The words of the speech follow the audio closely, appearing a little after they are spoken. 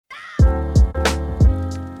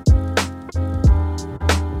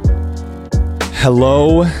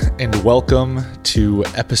Hello and welcome to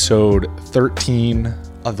episode 13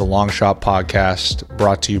 of the Long Shot Podcast,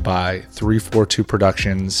 brought to you by 342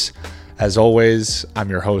 Productions. As always, I'm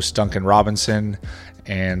your host, Duncan Robinson,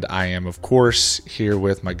 and I am, of course, here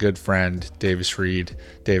with my good friend, Davis Reed.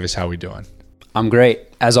 Davis, how we doing? I'm great.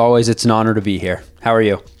 As always, it's an honor to be here. How are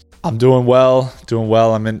you? I'm doing well.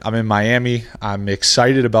 I'm in Miami. I'm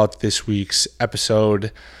excited about this week's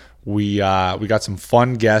episode. We got some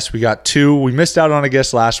fun guests. We got two. We missed out on a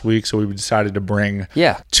guest last week, so we decided to bring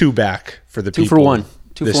two back for the two people.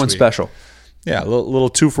 Two for one special. Yeah, a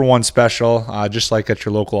little 2-for-1 special, just like at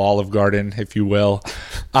your local Olive Garden, if you will.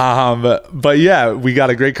 But yeah, we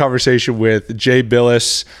got a great conversation with Jay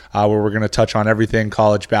Bilas, where we're going to touch on everything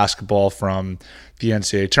college basketball, from the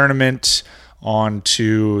NCAA tournament on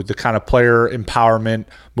to the kind of player empowerment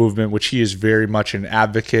movement, which he is very much an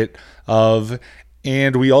advocate of.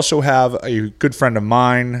 And we also have a good friend of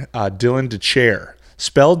mine, Dylan Dethier,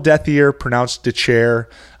 spelled Dethier, pronounced Dethier,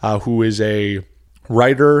 who is a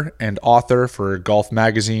writer and author for Golf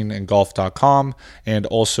Magazine and Golf.com, and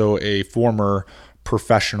also a former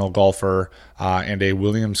professional golfer and a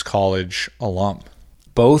Williams College alum.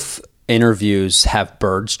 Both interviews have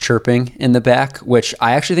birds chirping in the back, which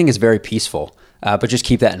I actually think is very peaceful, but just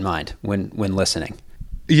keep that in mind when listening.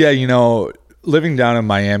 Yeah, living down in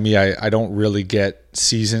Miami, I don't really get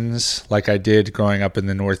seasons like I did growing up in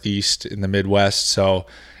the Northeast, in the Midwest. So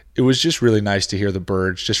it was just really nice to hear the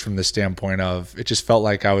birds, just from the standpoint of, it just felt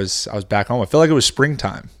like I was back home. I felt like it was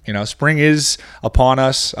springtime. Spring is upon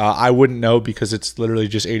us. I wouldn't know because it's literally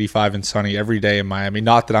just 85 and sunny every day in Miami.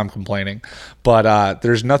 Not that I'm complaining, but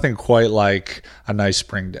there's nothing quite like a nice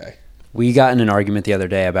spring day. We got in an argument the other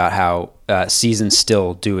day about how seasons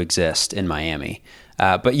still do exist in Miami.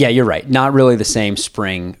 But yeah, you're right. Not really the same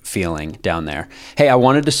spring feeling down there. Hey, I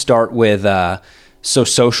wanted to start with, so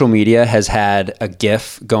social media has had a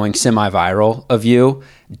GIF going semi-viral of you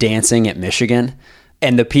dancing at Michigan,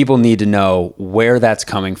 and the people need to know where that's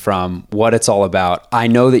coming from, what it's all about. I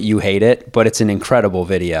know that you hate it, but it's an incredible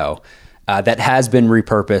video that has been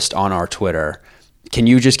repurposed on our Twitter. Can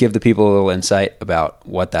you just give the people a little insight about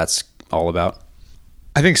what that's all about?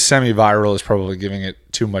 I think semi-viral is probably giving it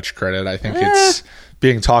too much credit. I think it's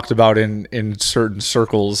being talked about in certain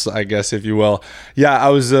circles, I guess, if you will. Yeah, I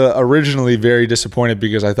was originally very disappointed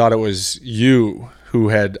because I thought it was you who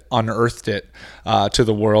had unearthed it to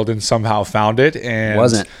the world and somehow found it. And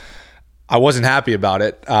I wasn't happy about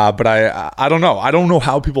it, but I don't know. I don't know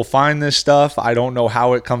how people find this stuff. I don't know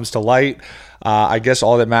how it comes to light. I guess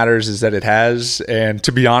all that matters is that it has. And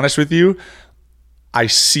to be honest with you, I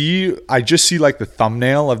just see like the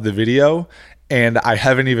thumbnail of the video, and I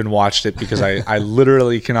haven't even watched it because I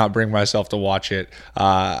literally cannot bring myself to watch it.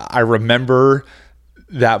 I remember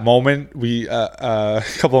that moment. We a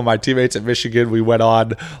couple of my teammates at Michigan, we went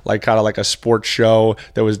on like kind of like a sports show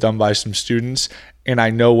that was done by some students, and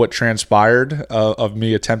I know what transpired of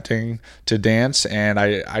me attempting to dance, and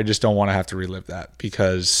I just don't want to have to relive that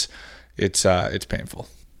because it's painful.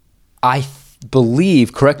 I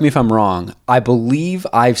believe, correct me if I'm wrong, I believe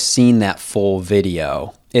I've seen that full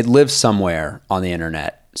video. It lives somewhere on the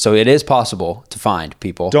internet, so it is possible to find.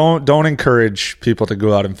 People don't encourage people to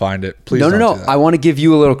go out and find it. Please don't. No. I want to give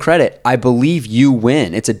you a little credit. I believe you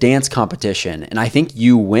win. It's a dance competition, and I think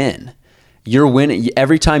you win. You're winning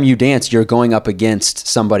every time you dance. You're going up against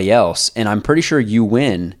somebody else, and I'm pretty sure you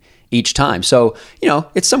win each time. So,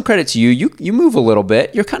 it's some credit to you. You move a little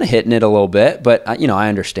bit. You're kind of hitting it a little bit, but I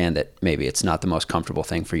understand that maybe it's not the most comfortable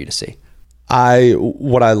thing for you to see.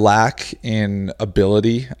 What I lack in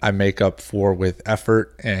ability, I make up for with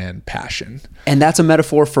effort and passion. And that's a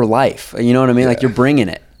metaphor for life. You know what I mean? Yeah. Like, you're bringing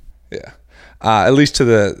it. Yeah. At least to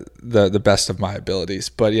the best of my abilities.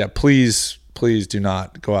 But yeah, please do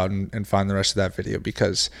not go out and find the rest of that video,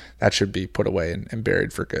 because that should be put away and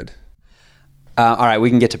buried for good. All right, we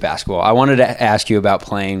can get to basketball. I wanted to ask you about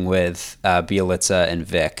playing with Bilas and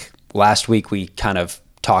Vic. Last week, we kind of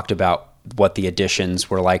talked about what the additions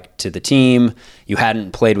were like to the team. You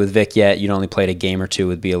hadn't played with Vic yet. You'd only played a game or two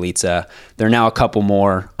with Bilas. There are now a couple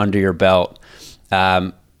more under your belt.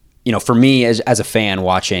 For me as a fan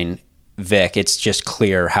watching Vic, it's just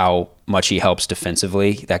clear how much he helps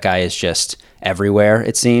defensively. That guy is just everywhere,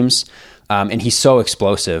 it seems. And he's so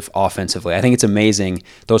explosive offensively. I think it's amazing.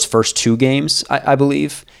 Those first two games, I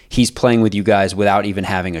believe, he's playing with you guys without even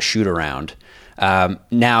having a shoot around.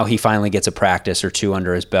 Now he finally gets a practice or two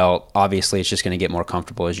under his belt. Obviously, it's just going to get more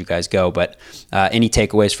comfortable as you guys go. But any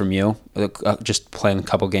takeaways from you, just playing a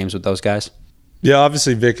couple games with those guys? Yeah,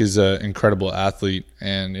 obviously Vic is an incredible athlete,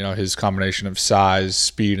 and his combination of size,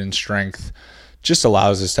 speed, and strength just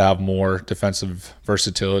allows us to have more defensive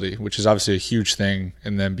versatility, which is obviously a huge thing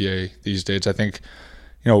in the NBA these days. I think,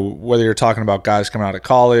 whether you're talking about guys coming out of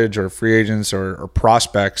college or free agents or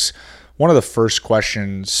prospects, one of the first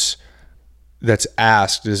questions that's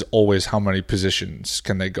asked is always how many positions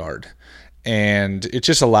can they guard? And it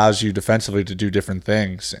just allows you defensively to do different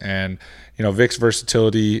things. And, Vic's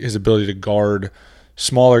versatility, his ability to guard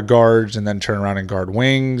smaller guards and then turn around and guard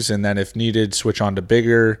wings, and then if needed, switch on to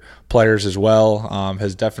bigger players as well,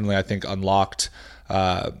 has definitely, I think, unlocked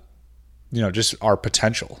just our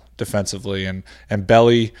potential defensively. And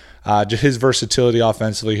Belly, just his versatility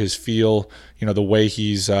offensively, his feel, the way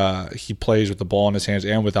he plays with the ball in his hands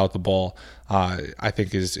and without the ball, I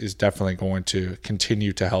think is definitely going to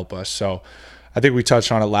continue to help us. So I think we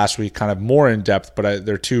touched on it last week kind of more in depth, but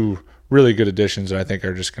they're two really good additions that I think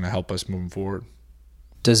are just going to help us moving forward.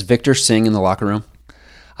 Does Victor sing in the locker room?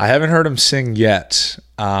 I haven't heard him sing yet,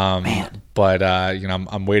 Man. But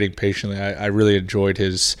I'm waiting patiently. I really enjoyed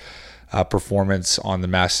his performance on The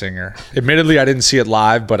Masked Singer. Admittedly, I didn't see it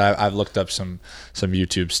live, but I've looked up some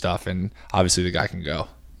YouTube stuff, and obviously the guy can go.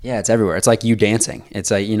 Yeah, it's everywhere. It's like you dancing.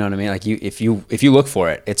 It's like, you know what I mean? Like if you look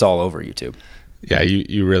for it, it's all over YouTube. Yeah,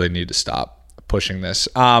 you really need to stop pushing this.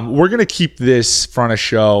 We're going to keep this front of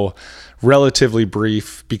show relatively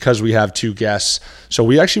brief because we have two guests. So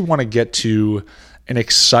we actually want to get to an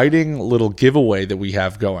exciting little giveaway that we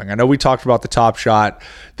have going. I know we talked about the Top Shot.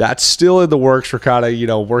 That's still in the works. We're kind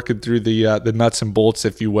of, working through the nuts and bolts,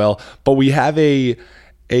 if you will. But we have a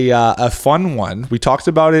fun one. We talked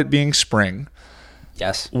about it being spring.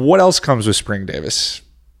 Yes. What else comes with spring, Davis?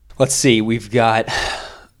 Let's see. We've got,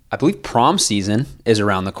 I believe prom season is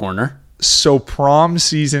around the corner. So prom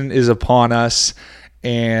season is upon us,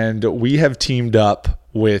 and we have teamed up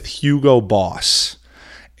with Hugo Boss,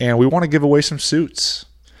 and we want to give away some suits.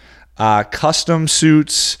 Custom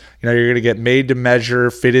suits, you're going to get made to measure,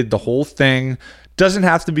 fitted, the whole thing. Doesn't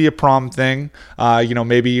have to be a prom thing.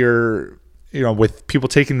 Maybe you're, with people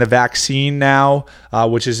taking the vaccine now,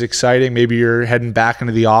 which is exciting. Maybe you're heading back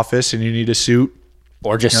into the office and you need a suit.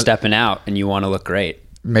 Or just stepping out and you want to look great.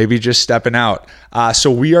 Maybe just stepping out. So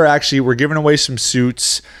we're giving away some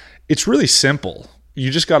suits. It's really simple. You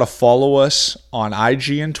just got to follow us on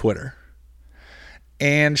IG and Twitter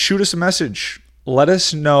and shoot us a message. Let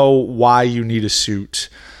us know why you need a suit.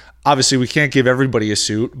 Obviously, we can't give everybody a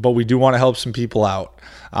suit, but we do want to help some people out.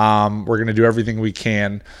 We're going to do everything we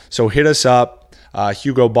can. So hit us up.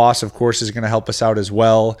 Hugo Boss, of course, is going to help us out as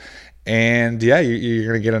well. And yeah, you're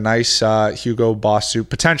going to get a nice Hugo Boss suit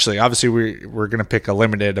potentially. Obviously, we're going to pick a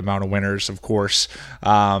limited amount of winners, of course.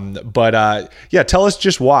 But tell us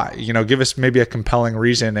just why. Give us maybe a compelling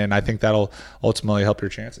reason, and I think that'll ultimately help your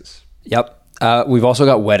chances. Yep. We've also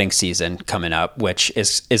got wedding season coming up, which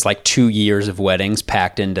is like 2 years of weddings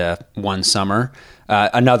packed into one summer.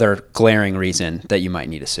 Another glaring reason that you might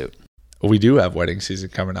need a suit. We do have wedding season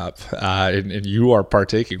coming up, and you are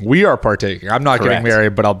partaking. We are partaking. I'm not Correct. getting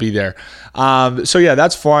married, but I'll be there. So yeah,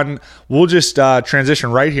 that's fun. We'll just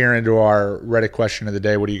transition right here into our Reddit question of the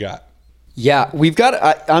day. What do you got? Yeah, we've got.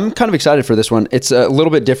 I'm kind of excited for this one. It's a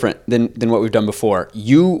little bit different than what we've done before.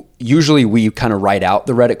 Usually we kind of write out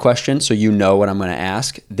the Reddit question, so you know what I'm going to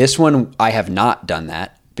ask. This one I have not done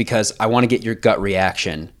that because I want to get your gut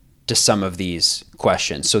reaction to some of these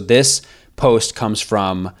questions. So this post comes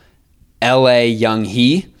from LA Young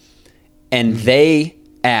He, and they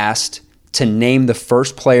asked to name the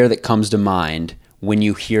first player that comes to mind when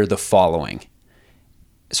you hear the following.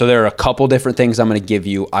 So there are a couple different things I'm going to give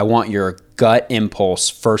you. I want your gut impulse,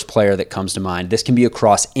 first player that comes to mind. This can be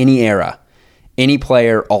across any era, any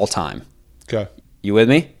player, all time. Okay. You with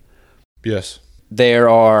me? Yes. There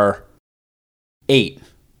are 8.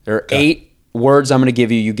 There are 8 words I'm going to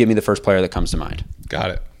give you. You give me the first player that comes to mind.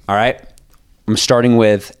 Got it. All right? I'm starting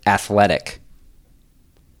with athletic.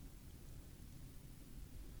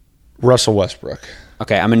 Russell Westbrook.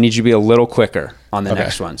 Okay, I'm going to need you to be a little quicker on the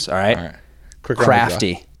next ones. All right? All right. Quick.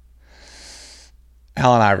 Crafty.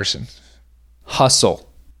 Allen Iverson. Hustle.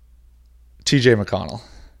 TJ McConnell.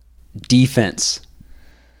 Defense.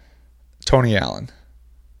 Tony Allen.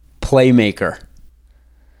 Playmaker.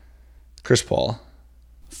 Chris Paul.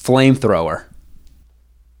 Flamethrower.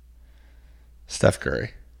 Steph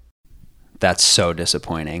Curry. That's so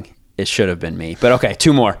disappointing. It should have been me. But okay,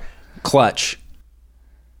 2 more. Clutch.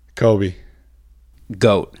 Kobe.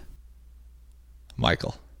 GOAT.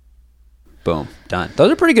 Michael. Boom. Done.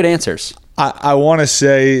 Those are pretty good answers. I want to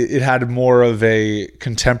say it had more of a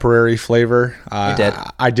contemporary flavor. It did.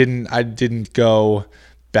 I didn't go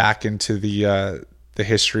back into the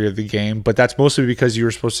history of the game, but that's mostly because I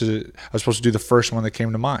was supposed to do the first one that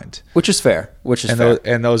came to mind. Which is fair.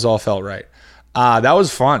 And those all felt right. That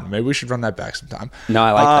was fun. Maybe we should run that back sometime. No,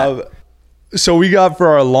 I like that. So we got for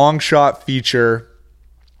our long shot feature,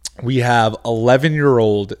 we have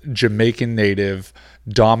 11-year-old Jamaican native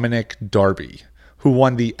Dominic Darby, who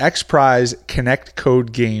won the X Prize Connect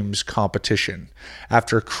Code Games competition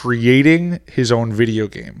after creating his own video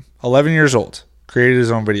game. 11 years old, created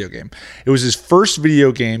his own video game. It was his first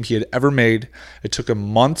video game he had ever made. It took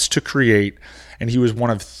him months to create, and he was one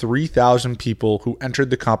of 3,000 people who entered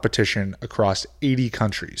the competition across 80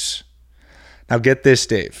 countries. Now get this,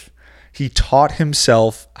 Dave. He taught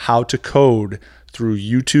himself how to code through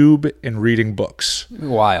YouTube and reading books.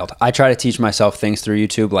 Wild. I try to teach myself things through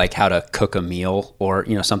YouTube, like how to cook a meal or,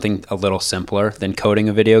 something a little simpler than coding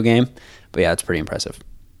a video game. But yeah, it's pretty impressive.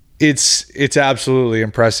 It's absolutely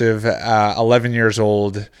impressive. 11 years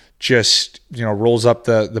old, just, rolls up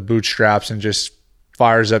the bootstraps and just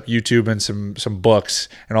fires up YouTube and some books,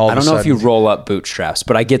 and all of a sudden, I don't know if you roll up bootstraps,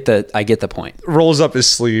 but I get the point. Rolls up his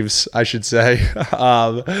sleeves, I should say.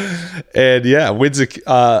 And yeah, wins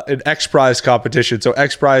an X Prize competition. So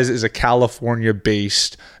X Prize is a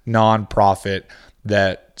California-based nonprofit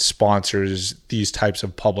that sponsors these types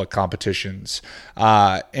of public competitions.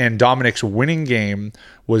 And Dominic's winning game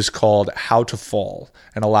was called How to Fall,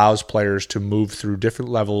 and allows players to move through different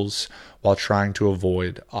levels while trying to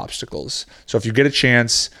avoid obstacles. So if you get a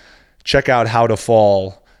chance, check out How to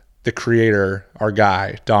Fall. The creator, our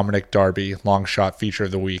guy, Dominic Darby, long shot feature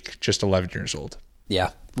of the week, just 11 years old.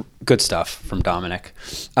 Yeah, good stuff from Dominic.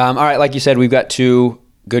 All right, like you said, we've got two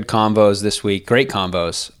good combos this week. Great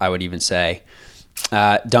combos, I would even say.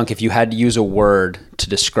 Dunk, if you had to use a word to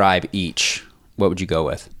describe each, what would you go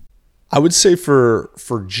with? I would say for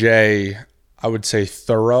Jay, I would say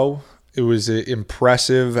thorough. It was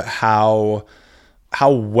impressive how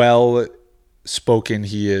well spoken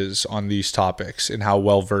he is on these topics and how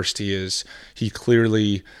well versed he is. He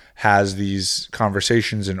clearly has these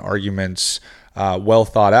conversations and arguments well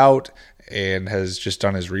thought out and has just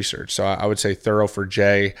done his research. So I would say thorough for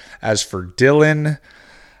Jay. As for Dylan,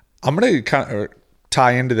 I'm going to kind of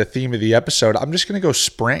tie into the theme of the episode. I'm just going to go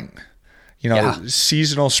spring.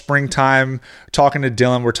 Seasonal springtime. Talking to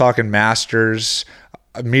Dylan, we're talking Masters.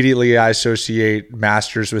 Immediately I associate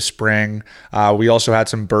Masters with spring. We also had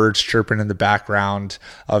some birds chirping in the background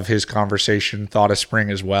of his conversation, thought of spring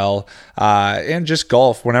as well. And just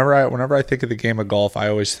golf. Whenever I think of the game of golf, I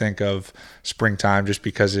always think of springtime, just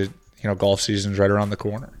because golf season's right around the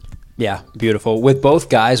corner. Yeah, beautiful. With both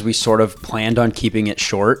guys, we sort of planned on keeping it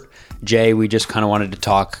short. Jay, we just kind of wanted to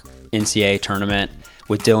talk NCAA tournament.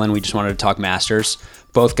 With Dylan, we just wanted to talk Masters.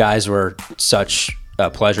 Both guys were such a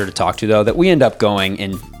pleasure to talk to, though, that we end up going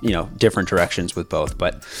in different directions with both.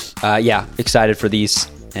 But yeah, excited for these.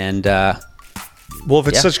 And well, if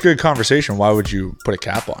it's such good conversation, why would you put a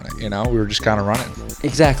cap on it? We were just kind of running.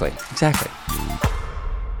 Exactly.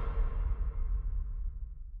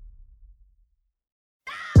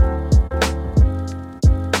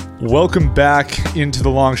 Welcome back into the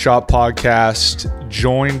Long Shot Podcast,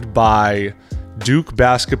 joined by Duke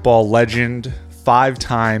basketball legend,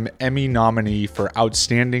 5-time Emmy nominee for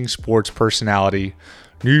Outstanding Sports Personality,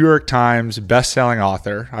 New York Times best-selling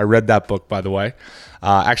author. I read that book, by the way.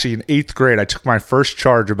 Actually, in 8th grade, I took my first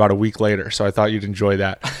charge about a week later, so I thought you'd enjoy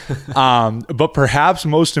that. But perhaps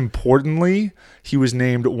most importantly, he was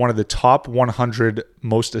named one of the top 100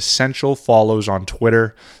 most essential follows on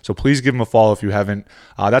Twitter. So please give him a follow if you haven't.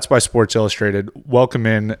 That's by Sports Illustrated. Welcome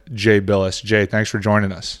in, Jay Bilas. Jay, thanks for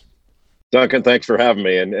joining us. Duncan, thanks for having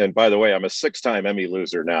me. And by the way, I'm a 6-time Emmy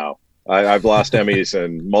loser now. I've lost Emmys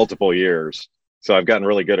in multiple years, so I've gotten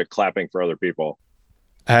really good at clapping for other people.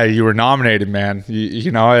 Hey, you were nominated, man.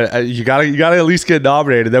 You gotta at least get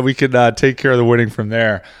nominated. Then we could take care of the winning from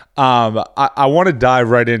there. I want to dive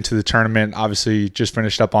right into the tournament. Obviously, just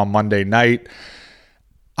finished up on Monday night.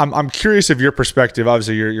 I'm curious of your perspective.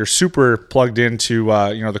 Obviously, you're super plugged into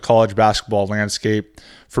the college basketball landscape.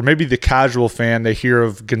 For maybe the casual fan, they hear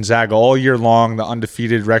of Gonzaga all year long, the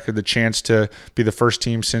undefeated record, the chance to be the first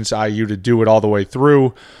team since IU to do it all the way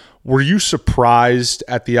through. Were you surprised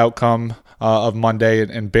at the outcome of Monday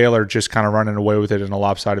and Baylor just kind of running away with it in a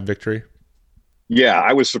lopsided victory? Yeah,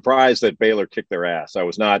 I was surprised that Baylor kicked their ass. I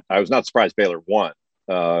was not surprised Baylor won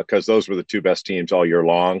because those were the two best teams all year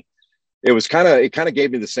long. It kind of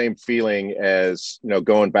gave me the same feeling as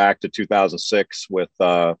going back to 2006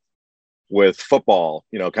 with football.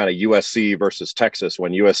 Kind of USC versus Texas,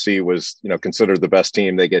 when USC was considered the best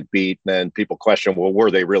team, they get beat, and then people question, well,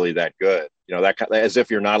 were they really that good? That as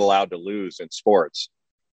if you're not allowed to lose in sports.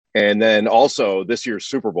 And then also this year's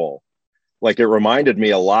Super Bowl. Like it reminded me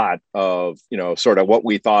a lot of, sort of what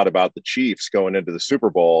we thought about the Chiefs going into the Super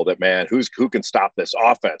Bowl, that, man, who can stop this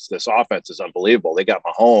offense? This offense is unbelievable. They got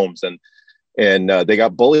Mahomes and they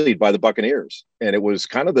got bullied by the Buccaneers. And it was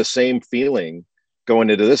kind of the same feeling going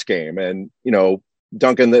into this game. And,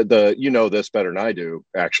 Duncan, this better than I do,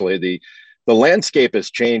 actually. The landscape has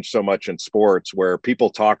changed so much in sports, where people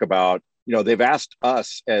talk about, they've asked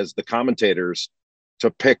us as the commentators to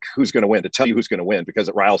pick who's going to win, to tell you who's going to win, because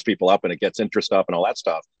it riles people up and it gets interest up and all that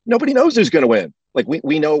stuff. Nobody knows who's going to win. Like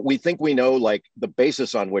we think we know like the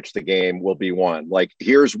basis on which the game will be won. Like,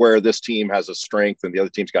 here's where this team has a strength and the other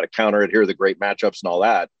team's got to counter it. Here are the great matchups and all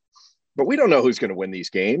that. But we don't know who's going to win these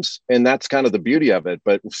games. And that's kind of the beauty of it.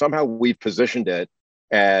 But somehow we've positioned it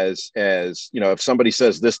as if somebody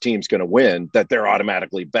says this team's going to win, that they're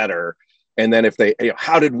automatically better. And then if they,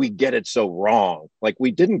 how did we get it so wrong? Like,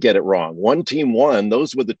 we didn't get it wrong. One team won.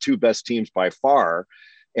 Those were the two best teams by far.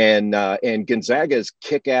 And Gonzaga is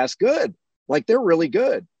kick-ass good. Like, they're really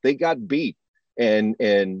good. They got beat. And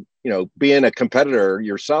being a competitor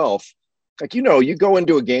yourself, like, you go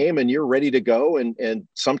into a game and you're ready to go. And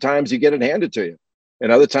sometimes you get it handed to you.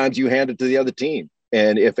 And other times you hand it to the other team.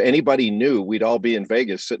 And if anybody knew, we'd all be in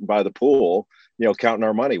Vegas sitting by the pool, counting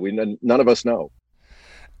our money. None of us know.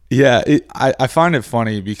 Yeah, I find it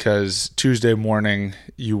funny because Tuesday morning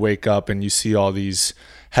you wake up and you see all these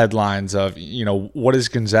headlines of, what does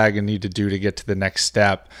Gonzaga need to do to get to the next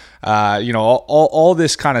step? All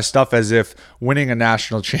this kind of stuff, as if winning a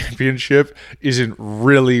national championship isn't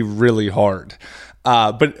really, really hard.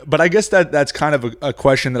 But I guess that's kind of a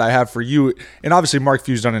question that I have for you. And obviously Mark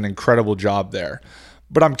Few's done an incredible job there.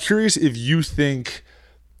 But I'm curious if you think,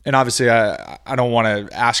 and obviously I don't want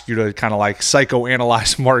to ask you to kind of like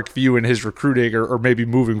psychoanalyze Mark Few and his recruiting or maybe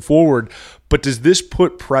moving forward, but does this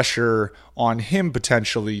put pressure on him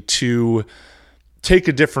potentially to take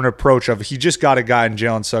a different approach of, he just got a guy in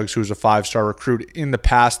Jalen Suggs who's a 5-star recruit. In the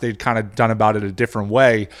past, they'd kind of done about it a different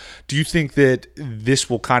way. Do you think that this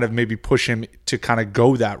will kind of maybe push him to kind of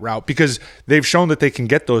go that route? Because they've shown that they can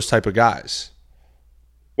get those type of guys.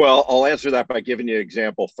 Well, I'll answer that by giving you an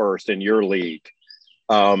example first in your league.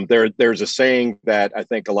 There's a saying that I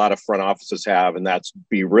think a lot of front offices have, and that's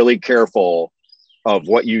be really careful of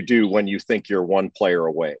what you do when you think you're one player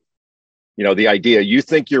away. The idea, you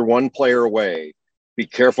think you're one player away, be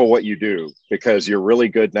careful what you do because you're really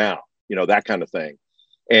good now, that kind of thing.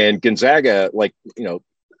 And Gonzaga,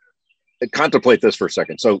 contemplate this for a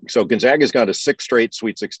second. So Gonzaga's gone to 6 straight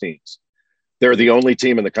Sweet 16s. They're the only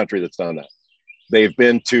team in the country that's done that. They've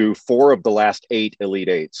been to 4 of the last 8 Elite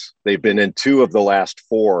Eights. They've been in 2 of the last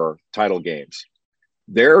 4 title games.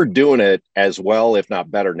 They're doing it as well, if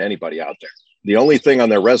not better, than anybody out there. The only thing on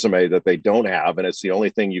their resume that they don't have, and it's the only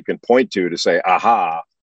thing you can point to say, aha,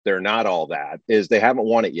 they're not all that, is they haven't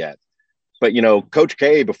won it yet. But, Coach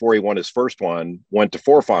K, before he won his first one, went to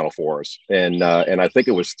 4 Final Fours. And I think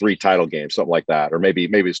it was 3 title games, something like that. Or maybe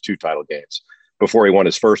it's 2 title games before he won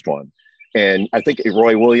his first one. And I think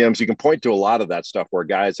Roy Williams, you can point to a lot of that stuff where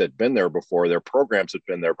guys had been there before, their programs had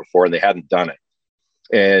been there before, and they hadn't done it.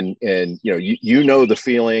 And the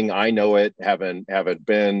feeling, I know it, haven't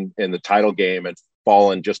been in the title game and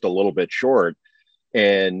fallen just a little bit short.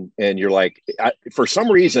 And you're like, for some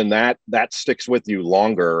reason that sticks with you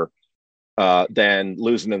longer than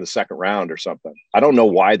losing in the second round or something. I don't know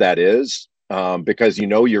why that is, because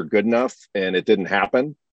you're good enough and it didn't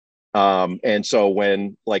happen. And so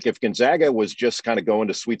when, if Gonzaga was just kind of going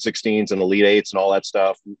to Sweet 16s and Elite Eights and all that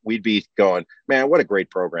stuff, we'd be going, man, what a great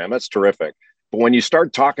program. That's terrific. But when you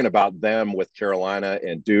start talking about them with Carolina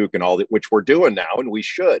and Duke and all that, which we're doing now, and we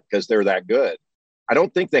should, because they're that good, I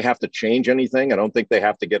don't think they have to change anything. I don't think they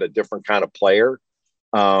have to get a different kind of player.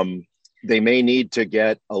 They may need to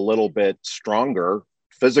get a little bit stronger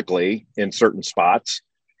physically in certain spots.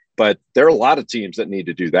 But there are a lot of teams that need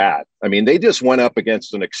to do that. I mean, they just went up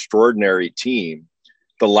against an extraordinary team,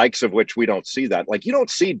 the likes of which we don't see that. Like, you don't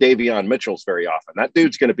see Davion Mitchells very often. That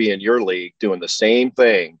dude's going to be in your league doing the same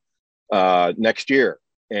thing next year.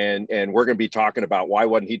 And we're going to be talking about why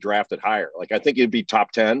wasn't he drafted higher? Like, I think he'd be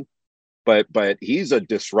top 10, but he's a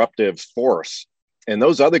disruptive force. And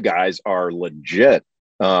those other guys are legit.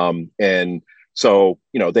 And so,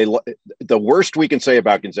 the worst we can say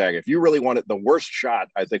about Gonzaga, if you really want it, the worst shot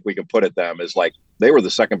I think we can put at them is like, they were the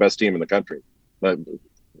second best team in the country. But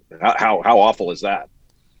how awful is that?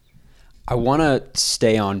 I want to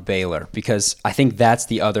stay on Baylor because I think that's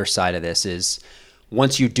the other side of this is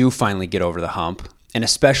once you do finally get over the hump, and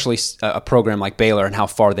especially a program like Baylor and how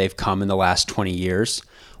far they've come in the last 20 years,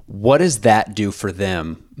 what does that do for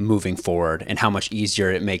them moving forward and how much easier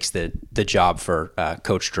it makes the job for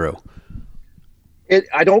Coach Drew?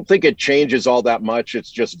 I don't think it changes all that much.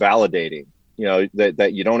 It's just validating,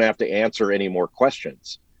 that you don't have to answer any more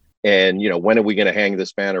questions. And, when are we going to hang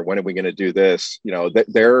this banner? When are we going to do this?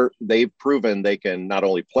 They've proven they can not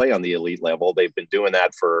only play on the elite level, they've been doing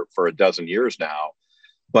that for a dozen years now,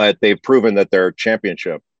 but they've proven that they're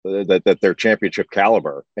that they're championship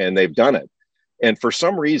caliber, and they've done it. And for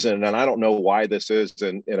some reason, and I don't know why this is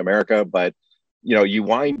in America, but you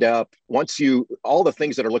wind up all the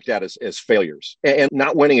things that are looked at as failures, and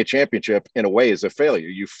not winning a championship in a way is a failure.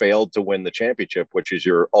 You failed to win the championship, which is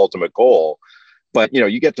your ultimate goal. But,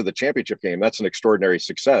 you get to the championship game. That's an extraordinary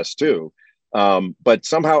success too. But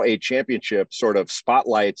somehow a championship sort of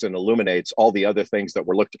spotlights and illuminates all the other things that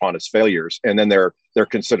were looked upon as failures. And then they're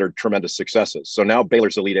considered tremendous successes. So now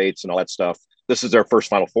Baylor's Elite Eights and all that stuff, this is their first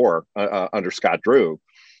Final Four under Scott Drew,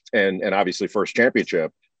 and obviously first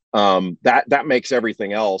championship. That makes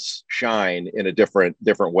everything else shine in a different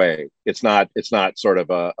way. It's not sort of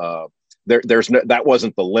that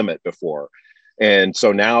wasn't the limit before. And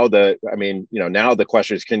so now now the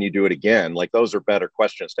question is, can you do it again? Like, those are better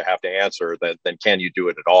questions to have to answer than can you do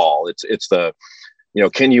it at all? It's the,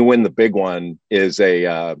 can you win the big one is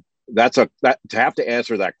to have to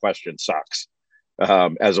answer that question sucks.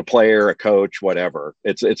 As a player, a coach, whatever,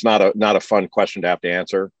 it's not a fun question to have to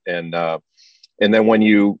answer. And then when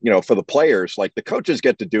for the players, like, the coaches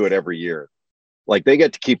get to do it every year. Like, they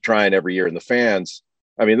get to keep trying every year, and the fans,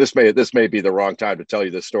 I mean, this may be the wrong time to tell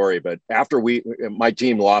you this story, but after my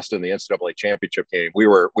team lost in the NCAA championship game, we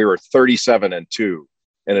were 37-2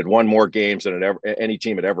 and had won more games than any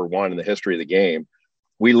team had ever won in the history of the game.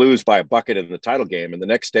 We lose by a bucket in the title game, and the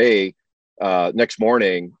next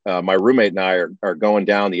morning, my roommate and I are going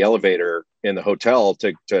down the elevator in the hotel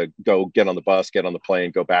to go get on the bus, get on the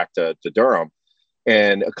plane, go back to Durham.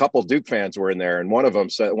 And a couple of Duke fans were in there, and one of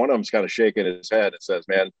them's kind of shaking his head and says,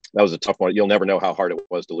 "Man, that was a tough one. You'll never know how hard it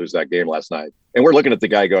was to lose that game last night." And we're looking at the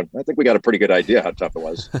guy going, "I think we got a pretty good idea how tough it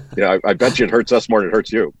was." I bet you it hurts us more than it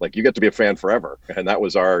hurts you. Like, you get to be a fan forever, and that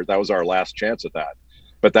was our last chance at that.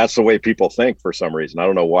 But that's the way people think for some reason. I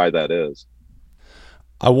don't know why that is.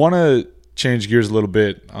 I want to change gears a little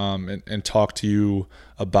bit and talk to you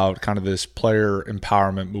about kind of this player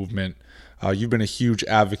empowerment movement. You've been a huge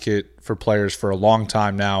advocate for players for a long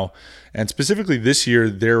time now. And specifically this year,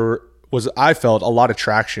 there was, I felt, a lot of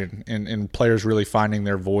traction in players really finding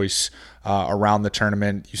their voice around the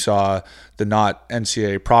tournament. You saw the Not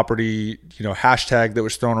NCAA Property, hashtag that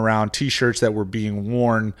was thrown around, T-shirts that were being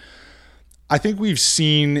worn. I think we've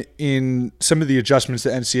seen in some of the adjustments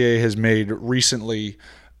that NCAA has made recently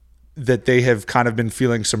that they have kind of been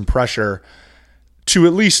feeling some pressure to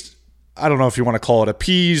at least, I don't know if you want to call it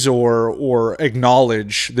appease or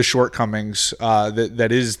acknowledge the shortcomings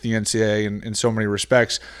that is the NCAA in so many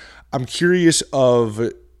respects. I'm curious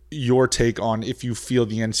of your take on if you feel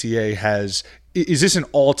the NCAA is this an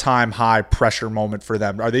all-time high pressure moment for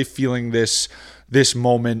them? Are they feeling this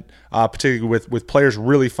moment, particularly with players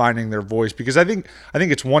really finding their voice? Because I think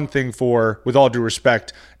it's one thing for, with all due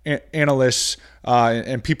respect, analysts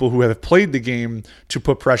and people who have played the game to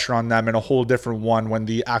put pressure on them, and a whole different one when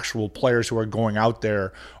the actual players who are going out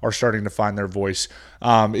there are starting to find their voice.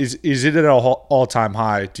 Is it at an all-time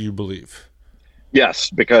high, do you believe? Yes,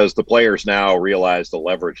 because the players now realize the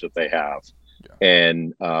leverage that they have. Yeah.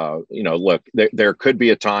 And, look, there could be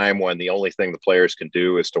a time when the only thing the players can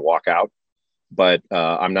do is to walk out. But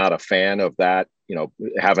I'm not a fan of that,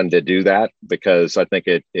 having to do that, because I think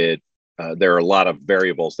there are a lot of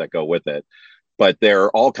variables that go with it. But there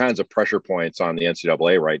are all kinds of pressure points on the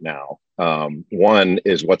NCAA right now. One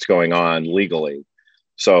is what's going on legally.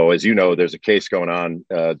 So, as you know, there's a case going on.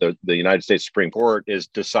 The United States Supreme Court is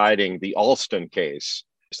deciding the Alston case.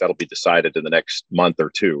 That'll be decided in the next month or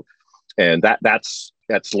two. And that's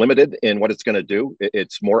limited in what it's going to do.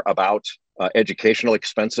 It's more about educational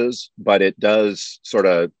expenses, but it does sort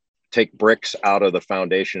of take bricks out of the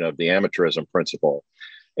foundation of the amateurism principle.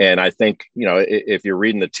 And I think, if you're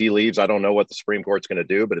reading the tea leaves, I don't know what the Supreme Court's going to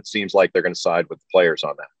do, but it seems like they're going to side with the players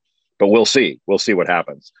on that. But we'll see. We'll see what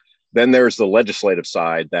happens. Then there's the legislative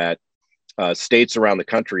side that states around the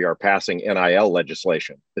country are passing NIL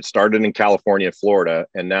legislation. It started in California, Florida,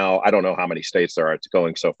 and now I don't know how many states there are. It's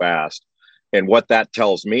going so fast. And what that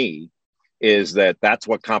tells me is that that's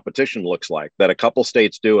what competition looks like, that a couple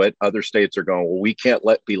states do it. Other states are going, well, we can't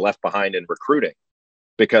be left behind in recruiting,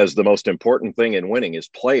 because the most important thing in winning is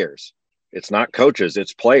players. It's not coaches,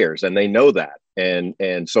 it's players. And they know that.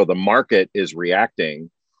 And so the market is reacting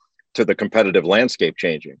to the competitive landscape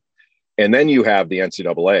changing. And then you have the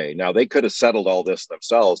NCAA. Now, they could have settled all this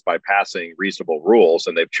themselves by passing reasonable rules,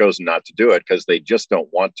 and they've chosen not to do it because they just don't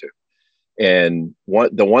want to. And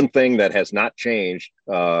the one thing that has not changed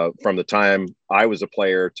from the time I was a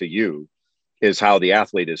player to you is how the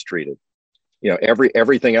athlete is treated.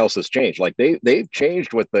 Everything else has changed. Like they've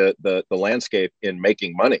changed with the landscape in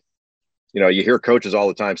making money. You hear coaches all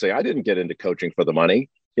the time say, I didn't get into coaching for the money.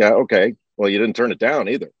 Yeah, okay. Well, you didn't turn it down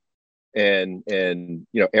either. And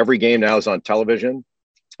every game now is on television.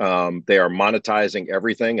 They are monetizing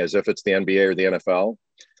everything as if it's the NBA or the NFL.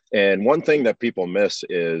 And one thing that people miss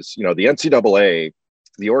is, the NCAA,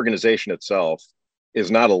 the organization itself,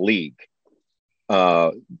 is not a league.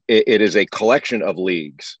 It is a collection of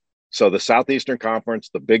leagues. So the Southeastern Conference,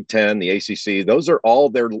 the Big Ten, the ACC, those are all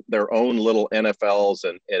their own little NFLs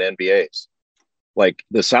and NBAs. Like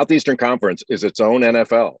the Southeastern Conference is its own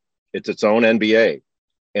NFL. It's its own NBA.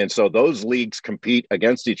 And so those leagues compete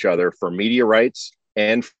against each other for media rights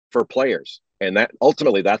and for players. And that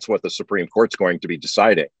ultimately, that's what the Supreme Court's going to be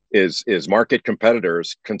deciding is market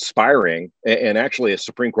competitors conspiring. And actually a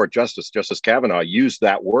Supreme Court Justice Kavanaugh, used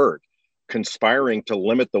that word, conspiring to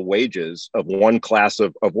limit the wages of one class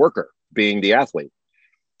of worker, being the athlete.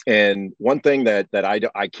 And one thing that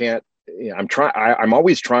I can't, I'm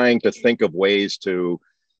always trying to think of ways to,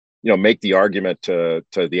 make the argument to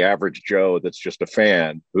the average Joe that's just a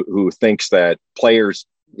fan who thinks that players,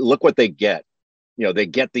 look what they get. They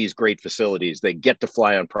get these great facilities. They get to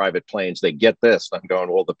fly on private planes. They get this. I'm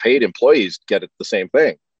going, well, the paid employees get it the same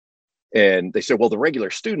thing. And they said, well, the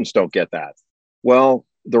regular students don't get that. Well,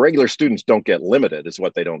 the regular students don't get limited is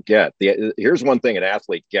what they don't get. Here's one thing an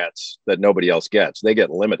athlete gets that nobody else gets. They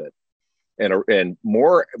get limited. And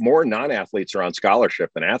more non-athletes are on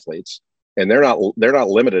scholarship than athletes. And they're not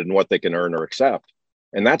limited in what they can earn or accept.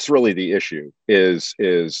 And that's really the issue is,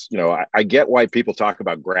 I get why people talk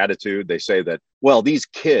about gratitude. They say that, well, these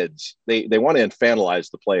kids, they want to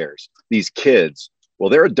infantilize the players. These kids, well,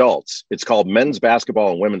 they're adults. It's called men's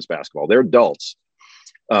basketball and women's basketball. They're adults.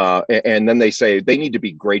 And then they say they need to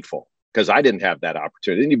be grateful because I didn't have that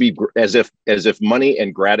opportunity. They need to be as if money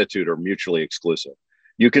and gratitude are mutually exclusive.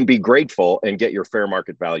 You can be grateful and get your fair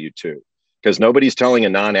market value too, because nobody's telling a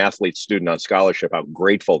non-athlete student on scholarship how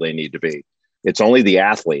grateful they need to be. It's only the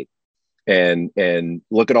athlete. And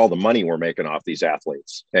look at all the money we're making off these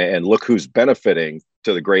athletes, and look who's benefiting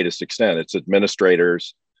to the greatest extent. It's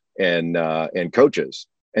administrators and coaches.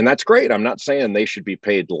 And that's great. I'm not saying they should be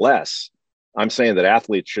paid less. I'm saying that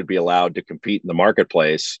athletes should be allowed to compete in the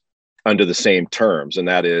marketplace under the same terms. And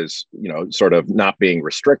that is, sort of not being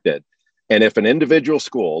restricted. And if an individual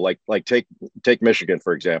school, like take Michigan,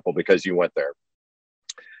 for example, because you went there.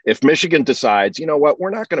 If Michigan decides, you know what, we're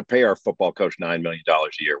not going to pay our football coach $9 million a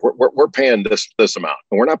year. We're paying this amount,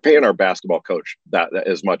 and we're not paying our basketball coach that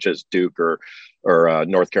as much as Duke or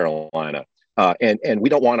North Carolina. And we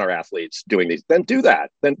don't want our athletes doing these. Then do that.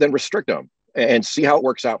 Then restrict them and see how it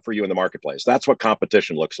works out for you in the marketplace. That's what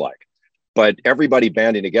competition looks like. But everybody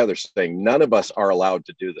banding together saying none of us are allowed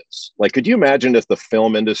to do this. Like, could you imagine if the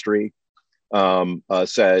film industry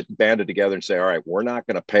banded together and say, all right, we're not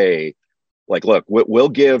going to pay. Like, look, we'll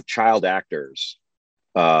give child actors,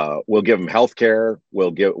 we'll give them health care.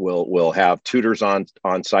 We'll have tutors on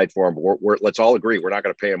site for them. Let's all agree we're not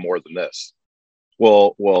going to pay them more than this.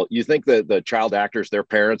 Well, you think that the child actors, their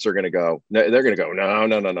parents are going to go? No, they're going to go,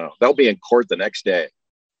 no. They'll be in court the next day.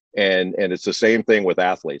 And it's the same thing with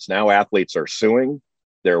athletes. Now athletes are suing,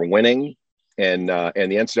 they're winning, and the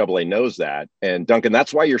NCAA knows that. And Duncan,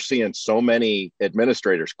 that's why you're seeing so many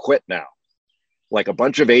administrators quit now. Like a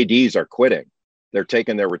bunch of ADs are quitting. They're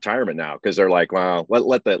taking their retirement now because they're like, well,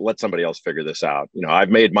 let somebody else figure this out. I've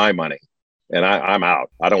made my money, and I'm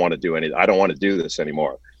out. I don't want to do anything. I don't want to do this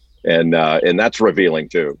anymore. And that's revealing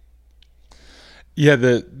too. Yeah,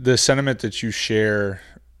 the sentiment that you share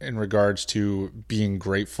in regards to being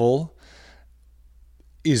grateful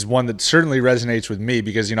is one that certainly resonates with me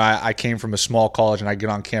because, I came from a small college and I get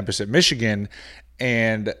on campus at Michigan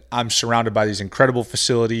and I'm surrounded by these incredible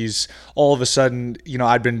facilities. All of a sudden,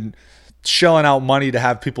 I'd been shelling out money to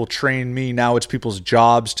have people train me. Now it's people's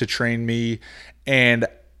jobs to train me. And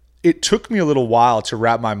it took me a little while to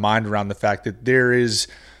wrap my mind around the fact that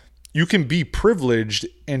you can be privileged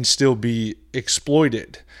and still be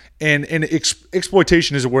exploited. And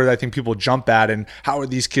exploitation is a word that I think people jump at. And how are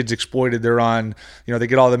these kids exploited? They're on, they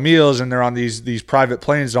get all the meals and they're on these private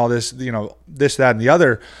planes and all this, this, that, and the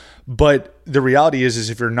other. But the reality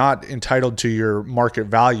is if you're not entitled to your market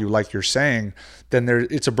value, like you're saying, then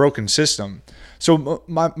it's a broken system. So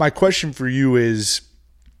my question for you is,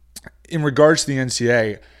 in regards to the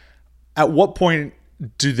NCAA, at what point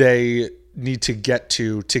do they need to get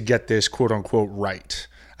to get this quote unquote right?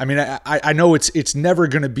 I mean, I know it's never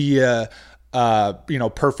going to be a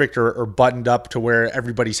perfect or buttoned up to where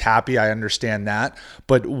everybody's happy. I understand that.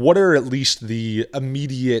 But what are at least the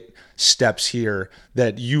immediate steps here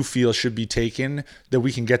that you feel should be taken that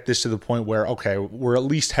we can get this to the point where, okay, we're at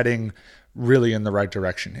least heading really in the right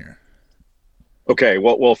direction here? Okay,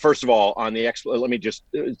 well, first of all, on the let me just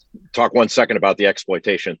talk 1 second about the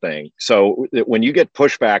exploitation thing. So when you get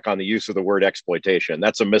pushback on the use of the word exploitation,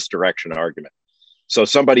 that's a misdirection argument. So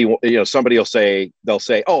somebody will say,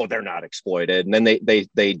 oh, they're not exploited, and then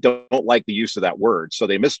they don't like the use of that word, so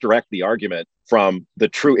they misdirect the argument from the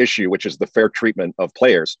true issue, which is the fair treatment of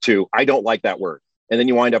players, to I don't like that word, and then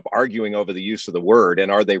you wind up arguing over the use of the word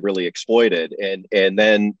and are they really exploited, and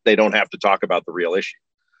then they don't have to talk about the real issue.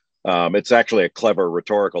 It's actually a clever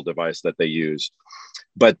rhetorical device that they use.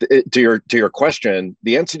 But to your question,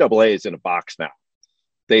 the NCAA is in a box now.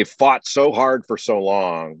 They've fought so hard for so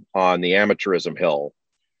long on the amateurism hill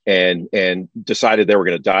and decided they were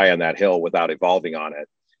going to die on that hill without evolving on it.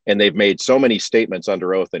 And they've made so many statements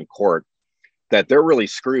under oath in court that they're really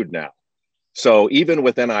screwed now. So even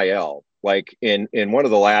with NIL, like in one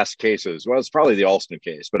of the last cases, well, it's probably the Alston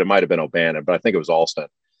case, but it might have been O'Bannon, but I think it was Alston.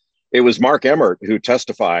 It was Mark Emmert who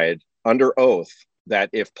testified under oath that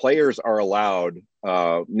if players are allowed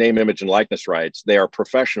name, image, and likeness rights, they are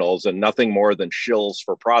professionals and nothing more than shills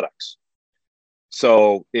for products.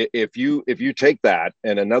 So if you take that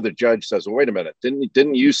and another judge says, well, wait a minute,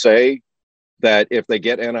 didn't you say that if they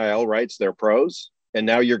get NIL rights, they're pros? And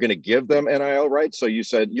now you're going to give them NIL rights. So you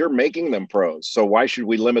said you're making them pros. So why should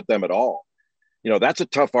we limit them at all? That's a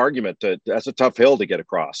tough argument. That's a tough hill to get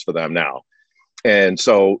across for them now. And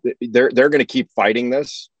so they're going to keep fighting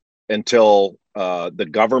this until the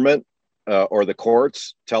government or the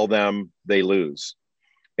courts tell them they lose.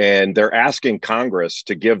 And they're asking Congress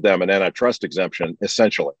to give them an antitrust exemption,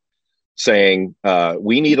 essentially saying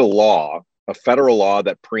we need a federal law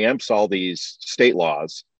that preempts all these state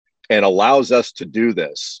laws and allows us to do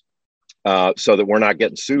this so that we're not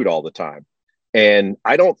getting sued all the time. And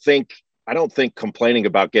I don't think complaining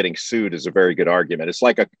about getting sued is a very good argument. It's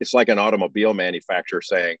like an automobile manufacturer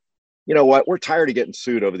saying, you know what, we're tired of getting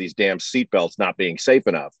sued over these damn seatbelts not being safe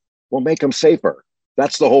enough. Well, make them safer.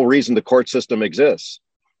 That's the whole reason the court system exists.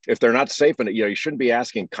 If they're not safe enough, you shouldn't be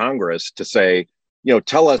asking Congress to say,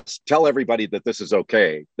 tell everybody that this is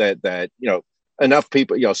okay, that enough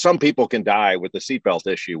people, some people can die with the seatbelt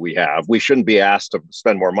issue we have. We shouldn't be asked to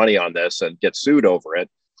spend more money on this and get sued over it.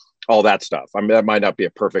 All that stuff. I mean, that might not be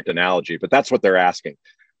a perfect analogy, but that's what they're asking.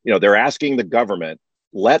 They're asking the government,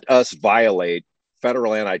 let us violate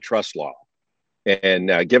federal antitrust law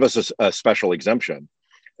and give us a special exemption.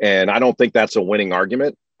 And I don't think that's a winning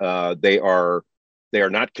argument. They are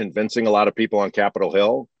not convincing a lot of people on Capitol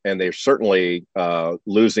Hill, and they're certainly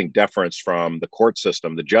losing deference from the court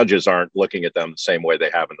system. The judges aren't looking at them the same way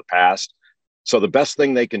they have in the past. So the best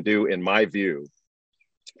thing they can do, in my view,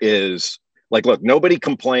 is look, nobody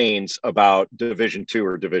complains about Division II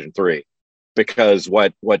or Division III because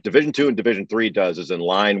what Division II and Division III does is in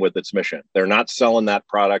line with its mission. They're not selling that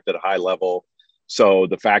product at a high level. So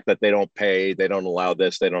the fact that they don't pay, they don't allow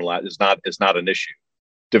this, they don't allow is not an issue.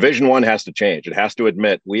 Division I has to change. It has to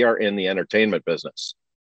admit we are in the entertainment business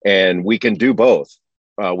and we can do both.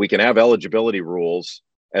 We can have eligibility rules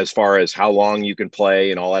as far as how long you can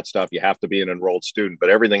play and all that stuff. You have to be an enrolled student, but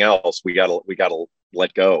everything else we gotta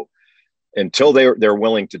let go. Until they're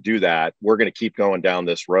willing to do that, we're going to keep going down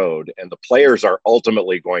this road, and the players are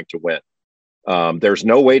ultimately going to win. There's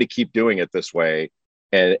no way to keep doing it this way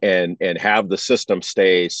and have the system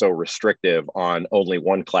stay so restrictive on only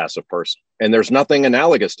one class of person. And there's nothing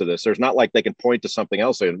analogous to this. There's not like they can point to something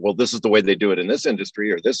else and, well, this is the way they do it in this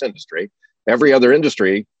industry or this industry. Every other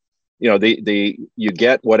industry, you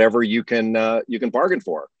get whatever you can bargain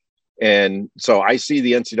for. And so I see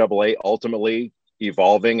the NCAA ultimately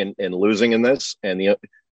evolving and losing in this. And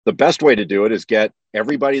the best way to do it is get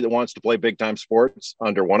everybody that wants to play big time sports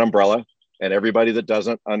under one umbrella and everybody that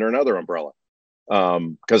doesn't under another umbrella.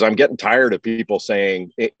 Because I'm getting tired of people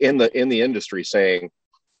saying in the industry saying,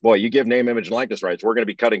 boy, you give name, image, and likeness rights, we're going to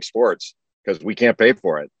be cutting sports because we can't pay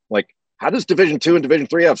for it. Like, how does Division II and Division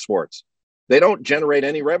III have sports? They don't generate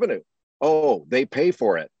any revenue. Oh, they pay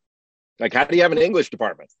for it. Like, how do you have an English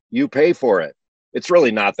department? You pay for it. It's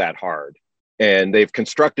really not that hard. And they've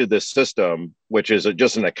constructed this system, which is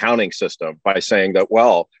just an accounting system, by saying that,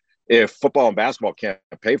 well, if football and basketball can't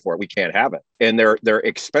pay for it, we can't have it. And their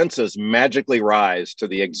expenses magically rise to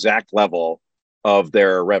the exact level of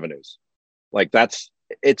their revenues. Like,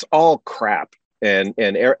 it's all crap. And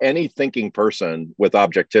any thinking person with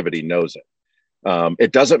objectivity knows it.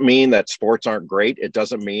 It doesn't mean that sports aren't great. It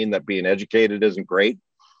doesn't mean that being educated isn't great.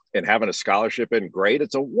 and having a scholarship in, great.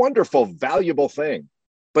 It's a wonderful, valuable thing.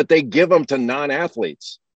 But they give them to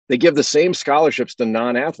non-athletes. They give the same scholarships to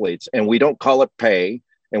non-athletes, and we don't call it pay,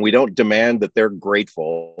 and we don't demand that they're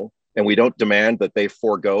grateful, and we don't demand that they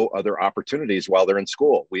forego other opportunities while they're in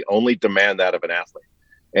school. We only demand that of an athlete.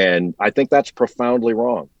 And I think that's profoundly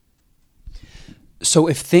wrong. So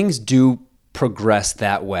if things do progress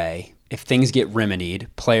that way, if things get remedied,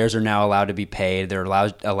 players are now allowed to be paid, they're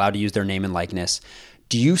allowed to use their name and likeness.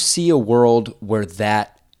 Do you see a world where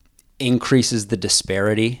that increases the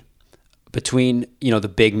disparity between,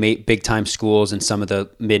 the big time schools and some of the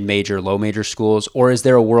mid-major, low-major schools? Or is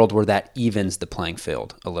there a world where that evens the playing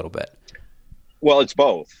field a little bit? Well, it's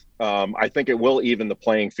both. I think it will even the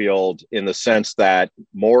playing field in the sense that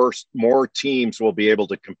more teams will be able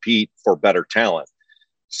to compete for better talent.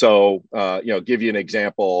 So, give you an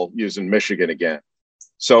example using Michigan again.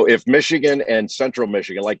 So if Michigan and Central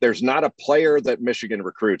Michigan, like there's not a player that Michigan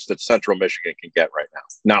recruits that Central Michigan can get right now,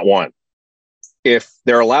 not one. If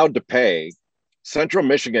they're allowed to pay, Central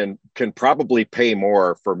Michigan can probably pay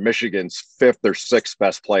more for Michigan's fifth or sixth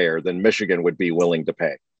best player than Michigan would be willing to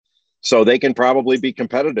pay. So they can probably be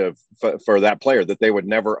competitive for that player that they would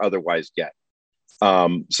never otherwise get.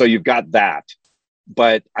 So you've got that.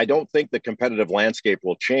 But I don't think the competitive landscape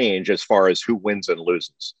will change as far as who wins and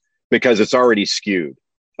loses, because it's already skewed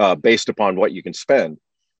based upon what you can spend.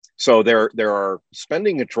 So there are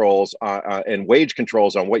spending controls and wage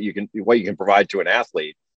controls on what you can provide to an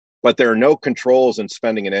athlete, but there are no controls in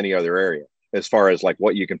spending in any other area as far as like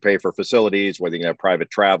what you can pay for facilities, whether you can have private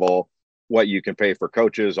travel, what you can pay for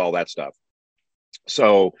coaches, all that stuff.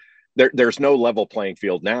 So there's no level playing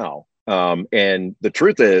field now. And the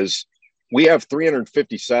truth is, we have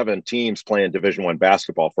 357 teams playing Division I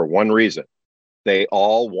basketball for one reason. They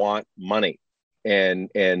all want money. And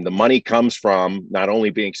the money comes from not only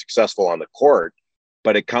being successful on the court,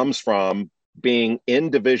 but it comes from being in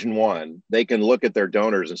Division I. They can look at their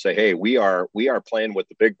donors and say, hey, we are playing with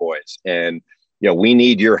the big boys, and we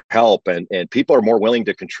need your help. And people are more willing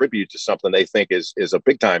to contribute to something they think is a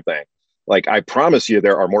big time thing. Like, I promise you,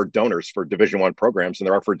 there are more donors for Division I programs than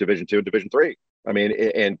there are for Division II and Division III. I mean,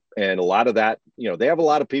 and a lot of that, they have a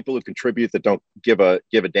lot of people who contribute that don't give a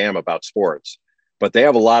damn about sports, but they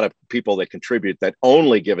have a lot of people that contribute that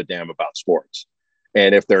only give a damn about sports.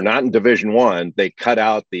 And if they're not in Division I, they cut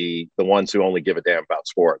out the ones who only give a damn about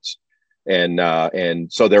sports.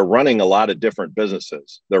 And so they're running a lot of different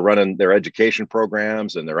businesses. They're running their education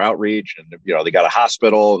programs and their outreach, and they got a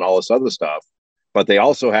hospital and all this other stuff, but they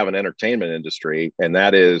also have an entertainment industry, and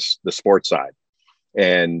that is the sports side.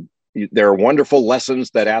 And there are wonderful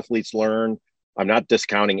lessons that athletes learn. I'm not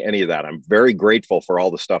discounting any of that. I'm very grateful for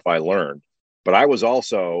all the stuff I learned, but I was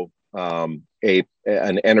also an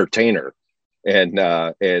entertainer, and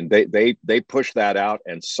they pushed that out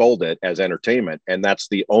and sold it as entertainment. And that's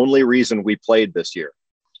the only reason we played this year.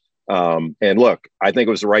 And look, I think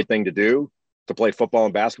it was the right thing to do to play football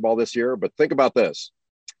and basketball this year. But think about this.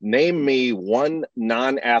 Name me one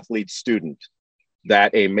non-athlete student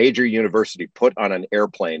that a major university put on an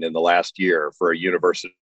airplane in the last year for a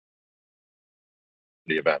university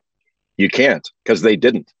event. You can't, because they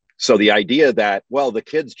didn't. So the idea that, well, the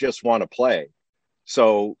kids just want to play.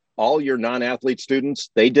 So all your non-athlete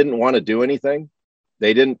students, they didn't want to do anything.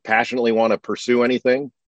 They didn't passionately want to pursue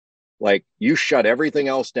anything. Like, you shut everything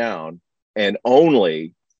else down and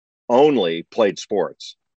only played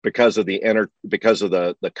sports because of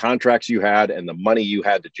the contracts you had and the money you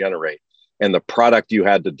had to generate and the product you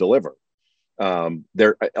had to deliver.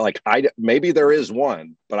 Maybe there is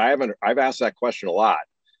one, but I've asked that question a lot,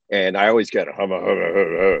 and I always get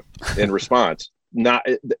in response.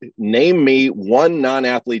 Name me one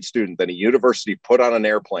non-athlete student that a university put on an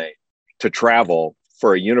airplane to travel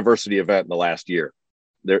for a university event in the last year.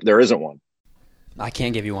 There isn't one. I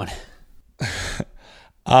can't give you one.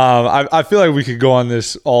 I feel like we could go on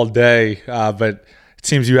this all day, but it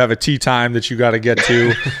seems you have a tea time that you got to get to,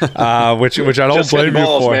 which I don't blame you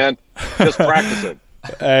for. Man. Just practicing.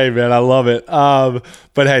 Hey, man, I love it.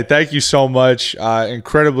 But hey, thank you so much.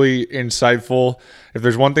 Incredibly insightful. If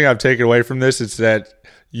there's one thing I've taken away from this, it's that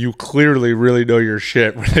you clearly really know your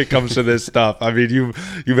shit when it comes to this stuff. I mean,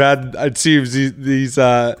 you've had, it seems,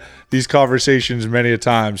 these conversations many a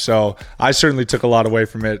time. So I certainly took a lot away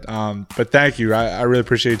from it. But thank you. I really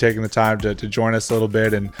appreciate you taking the time to join us a little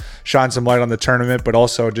bit and shine some light on the tournament, but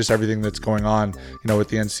also just everything that's going on, with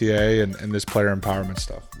the NCAA and this player empowerment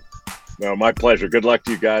stuff. No, my pleasure. Good luck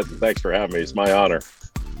to you guys. Thanks for having me. It's my honor.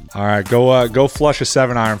 All right, go flush a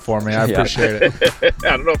 7-iron for me. I appreciate it.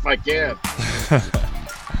 I don't know if I can.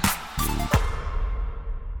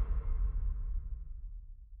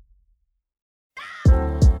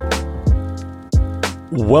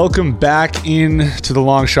 Welcome back into the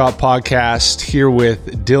Long Shot Podcast here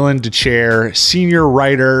with Dylan Dethier, senior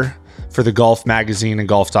writer for the Golf Magazine and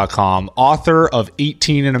golf.com, author of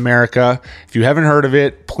 18 in America. If you haven't heard of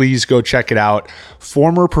it, please go check it out.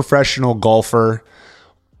 Former professional golfer,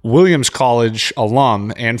 Williams College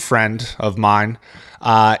alum and friend of mine.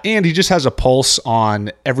 And he just has a pulse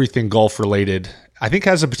on everything golf related. I think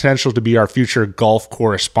has the potential to be our future golf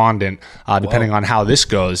correspondent, depending on how this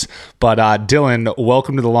goes. But Dylan,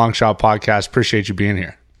 welcome to the Long Shot Podcast. Appreciate you being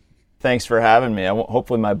here. Thanks for having me.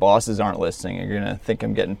 Hopefully my bosses aren't listening. You're gonna think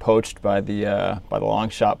I'm getting poached by the Long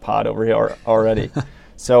Shot Pod over here already.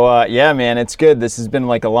 So yeah, man, it's good. This has been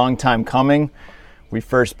like a long time coming. We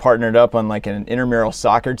first partnered up on like an intramural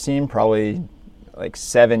soccer team probably like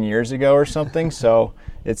 7 years ago or something. So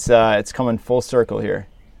it's coming full circle here.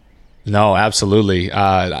 No, absolutely.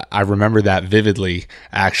 I remember that vividly,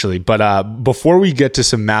 actually. But before we get to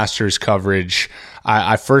some Masters coverage,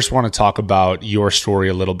 I first want to talk about your story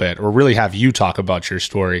a little bit, or really have you talk about your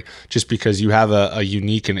story, just because you have a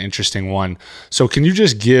unique and interesting one. So can you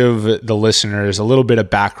just give the listeners a little bit of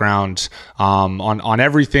background on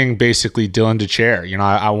everything, basically, Dylan Dethier? You know,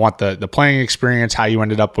 I want the playing experience, how you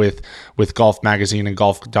ended up with Golf Magazine and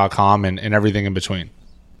golf.com and everything in between.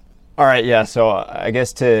 All right, yeah, so I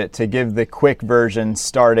guess to give the quick version,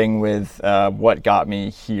 starting with what got me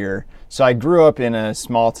here. So I grew up in a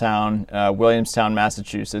small town, Williamstown,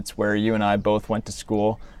 Massachusetts, where you and I both went to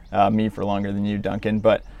school, me for longer than you, Duncan.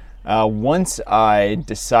 But once I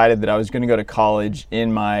decided that I was going to go to college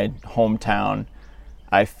in my hometown,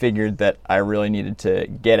 I figured that I really needed to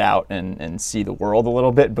get out and see the world a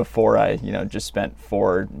little bit before I just spent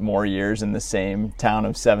 4 more years in the same town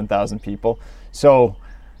of 7,000 people. So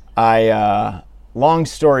I, long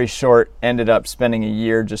story short, ended up spending a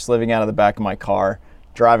year just living out of the back of my car,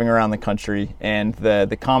 driving around the country, and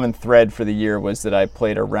the common thread for the year was that I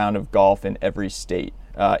played a round of golf in every state,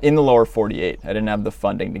 in the lower 48. I didn't have the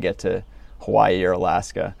funding to get to Hawaii or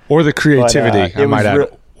Alaska. Or the creativity, I might add.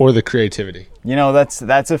 Or the creativity. You know, that's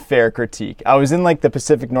a fair critique. I was in like the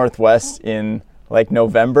Pacific Northwest in like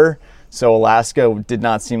November, so Alaska did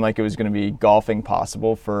not seem like it was going to be golfing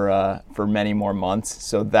possible for many more months.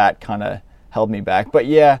 So that kind of held me back. But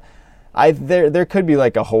yeah, there could be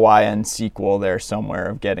like a Hawaiian sequel there somewhere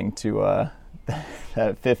of getting to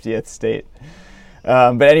that 50th state.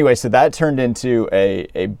 But anyway, so that turned into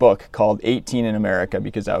a book called 18 in America,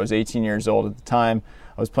 because I was 18 years old at the time.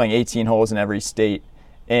 I was playing 18 holes in every state,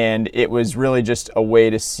 and it was really just a way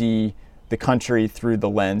to see the country through the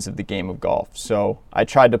lens of the game of golf. So I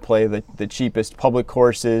tried to play the cheapest public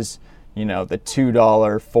courses, the $2,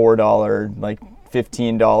 $4, like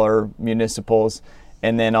 $15 municipals,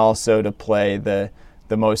 and then also to play the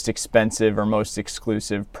most expensive or most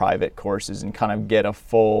exclusive private courses and kind of get a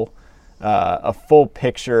full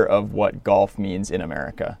picture of what golf means in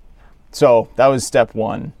America. So that was step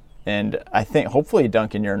one. And I think hopefully,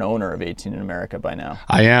 Duncan, you're an owner of 18 in America by now.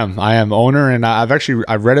 I am owner, and I've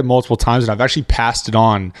read it multiple times, and I've actually passed it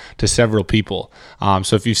on to several people.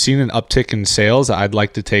 So if you've seen an uptick in sales, I'd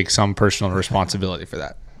like to take some personal responsibility for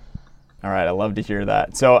that. All right, I love to hear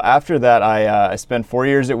that. So after that, I spent 4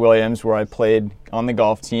 years at Williams, where I played on the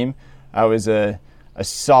golf team. I was a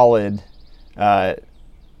solid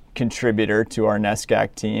contributor to our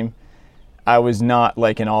NESCAC team. I was not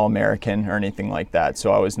like an All-American or anything like that,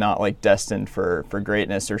 so I was not like destined for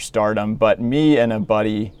greatness or stardom. But me and a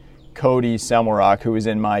buddy, Cody Selmarock, who was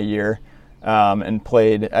in my year, and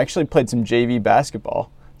actually played some JV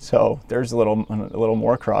basketball. So there's a little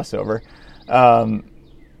more crossover.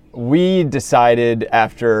 We decided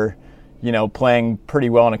after playing pretty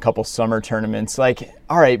well in a couple summer tournaments, like,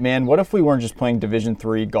 all right, man, what if we weren't just playing Division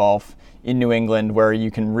III golf in New England, where you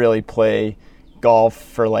can really play golf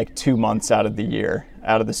for like 2 months out of the year,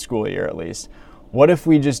 out of the school year at least. What if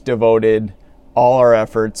we just devoted all our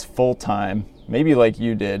efforts full time, maybe like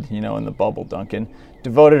you did, in the bubble, Duncan,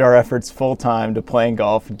 devoted our efforts full time to playing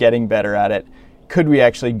golf, getting better at it? Could we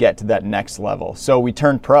actually get to that next level? So we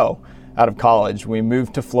turned pro out of college. We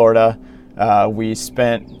moved to Florida.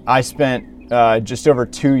 I spent just over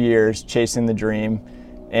 2 years chasing the dream,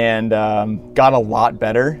 and got a lot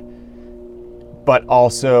better, but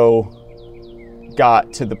also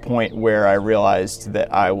got to the point where I realized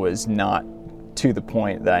that I was not to the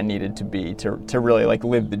point that I needed to be to really like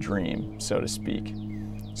live the dream, so to speak.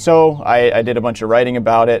 So I did a bunch of writing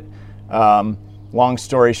about it. Long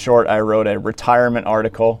story short, I wrote a retirement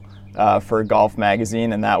article for Golf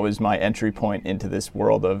Magazine, and that was my entry point into this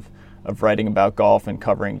world of writing about golf and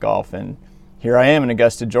covering golf. And here I am in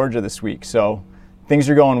Augusta, Georgia this week. So things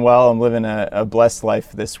are going well. I'm living a blessed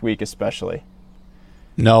life this week especially.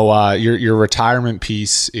 No, your retirement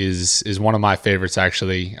piece is one of my favorites,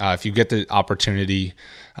 actually. If you get the opportunity,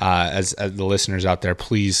 as the listeners out there,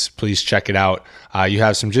 please check it out. You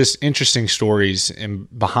have some just interesting stories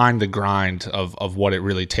behind the grind of what it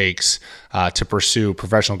really takes to pursue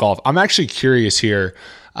professional golf. I'm actually curious here.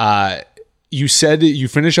 You said you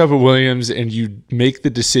finish up at Williams and you make the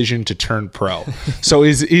decision to turn pro. So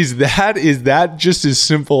is that just as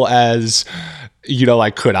simple as,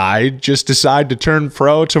 like, could I just decide to turn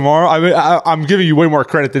pro tomorrow? I mean, I'm giving you way more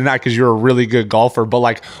credit than that because you're a really good golfer. But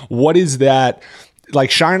like, what is that?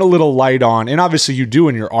 Like, shine a little light on, and obviously you do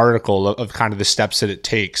in your article of kind of the steps that it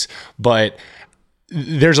takes, but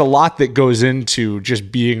there's a lot that goes into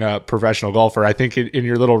just being a professional golfer. I think in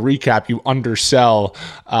your little recap, you undersell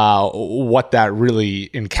what that really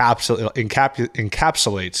encapsulates.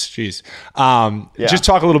 Jeez. Just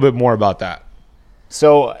talk a little bit more about that.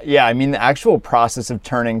 So, yeah, I mean, the actual process of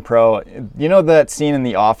turning pro, that scene in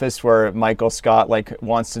The Office where Michael Scott,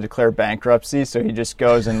 wants to declare bankruptcy, so he just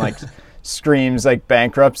goes and, screams,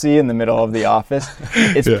 bankruptcy in the middle of the office?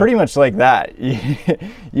 It's pretty much like that.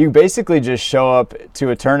 You basically just show up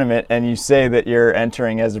to a tournament and you say that you're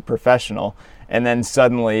entering as a professional, and then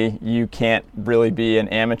suddenly you can't really be an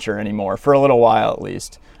amateur anymore, for a little while at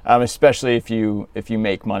least, especially if you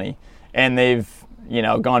make money. And they've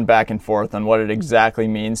gone back and forth on what it exactly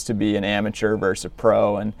means to be an amateur versus a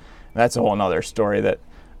pro, and that's a whole nother story that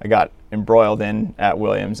I got embroiled in at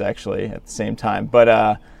Williams actually at the same time.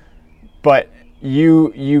 But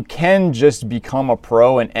you can just become a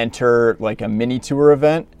pro and enter a mini tour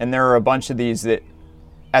event, and there are a bunch of these that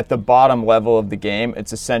at the bottom level of the game,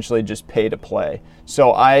 it's essentially just pay to play.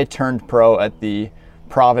 So I turned pro at the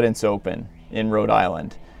Providence Open in Rhode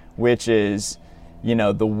Island, which is,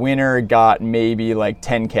 the winner got maybe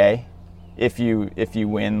 $10K if you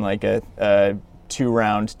win a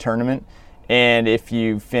 2-round tournament, and if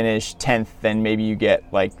you finish 10th, then maybe you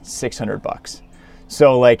get $600.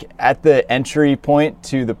 So at the entry point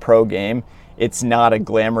to the pro game, it's not a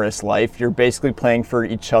glamorous life. You're basically playing for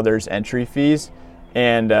each other's entry fees,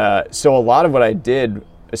 and so a lot of what I did,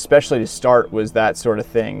 especially to start, was that sort of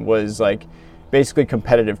thing, was basically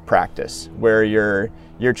competitive practice, where you're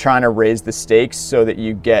trying to raise the stakes so that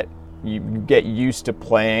you get used to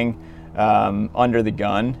playing under the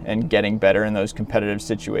gun and getting better in those competitive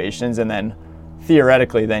situations, and then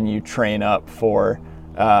theoretically then you train up for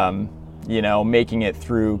making it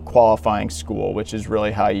through qualifying school, which is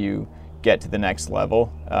really how you get to the next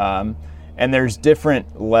level. And there's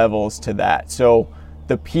different levels to that. So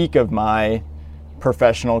the peak of my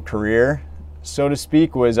professional career, so to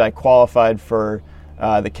speak, was I qualified for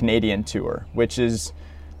the Canadian Tour,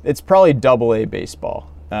 it's probably AA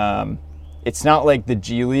baseball. It's not like the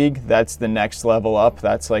G League. That's the next level up.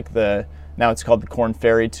 That's now it's called the Korn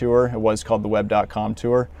Ferry Tour. It was called the Web.com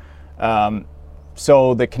Tour.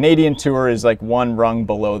 So the Canadian Tour is one rung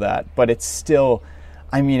below that, but it's still,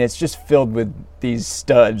 it's just filled with these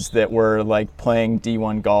studs that were playing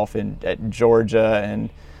D1 golf at Georgia and,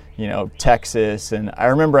 Texas. And I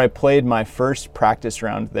remember I played my first practice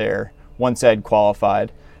round there once I'd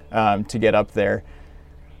qualified to get up there.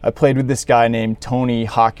 I played with this guy named Tony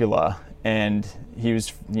Hakula, and he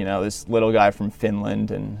was, this little guy from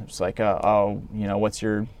Finland, and it was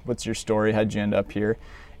what's your story? How'd you end up here?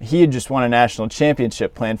 He had just won a national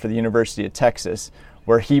championship playing for the University of Texas,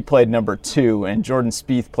 where he played number 2 and Jordan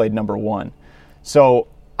Spieth played number 1. So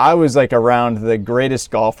I was around the greatest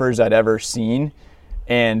golfers I'd ever seen,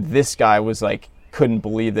 and this guy was couldn't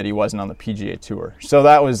believe that he wasn't on the PGA Tour. So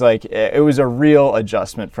that was it was a real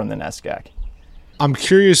adjustment from the NESCAC. I'm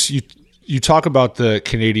curious, you talk about the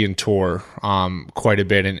Canadian Tour quite a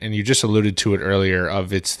bit, and you just alluded to it earlier,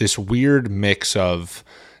 of it's this weird mix of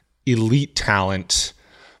elite talent,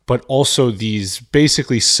 but also these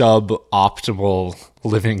basically suboptimal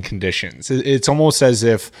living conditions. It's almost as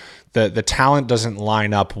if the talent doesn't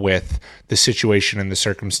line up with the situation and the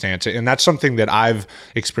circumstance. And that's something that I've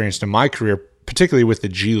experienced in my career, particularly with the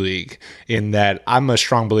G League, in that I'm a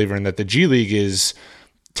strong believer in that the G League is,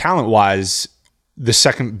 talent-wise, the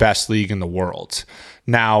second best league in the world.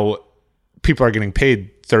 Now, people are getting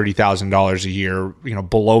paid $30,000 a year,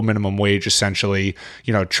 below minimum wage, essentially,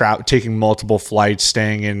 taking multiple flights,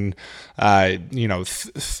 staying in,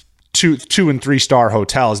 2 and 3 star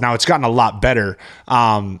hotels. Now it's gotten a lot better.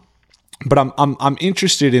 But I'm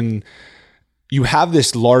interested in, you have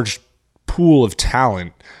this large pool of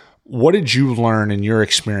talent. What did you learn in your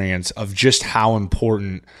experience of just how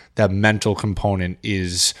important that mental component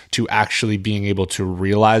is to actually being able to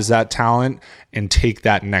realize that talent and take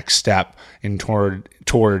that next step in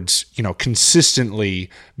towards consistently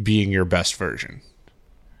being your best version?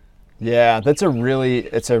 Yeah, it's a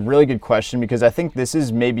really good question, because I think this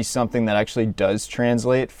is maybe something that actually does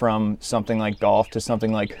translate from something like golf to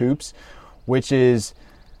something like hoops, which is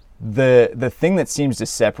the thing that seems to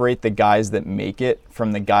separate the guys that make it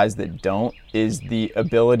from the guys that don't is the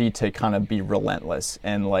ability to kind of be relentless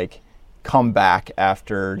and like come back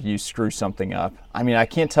after you screw something up. I mean, I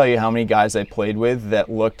can't tell you how many guys I played with that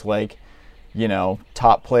looked like,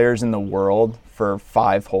 top players in the world for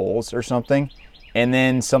 5 holes or something, and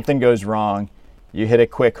then something goes wrong. You hit a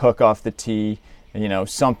quick hook off the tee,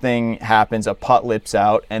 something happens, a putt lips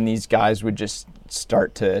out, and these guys would just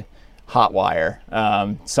start to hot wire.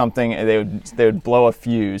 They would blow a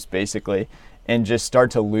fuse basically, and just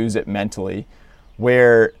start to lose it mentally.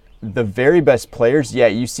 Where the very best players, yeah,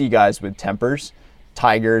 you see guys with tempers.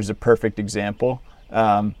 Tiger is a perfect example,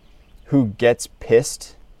 who gets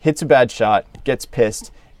pissed, hits a bad shot, gets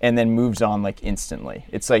pissed, and then moves on like instantly.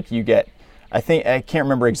 It's like I can't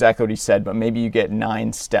remember exactly what he said, but maybe you get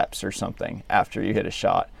 9 steps or something after you hit a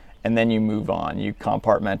shot, and then you move on. You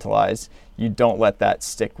compartmentalize. You don't let that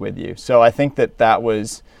stick with you. So I think that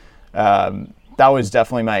was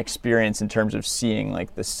definitely my experience in terms of seeing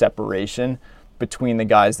like the separation between the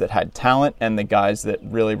guys that had talent and the guys that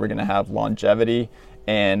really were going to have longevity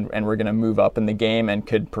and were going to move up in the game and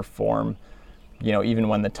could perform, even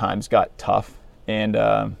when the times got tough. And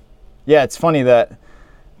it's funny that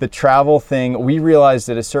the travel thing, we realized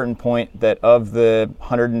at a certain point that of the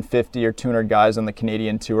 150 or 200 guys on the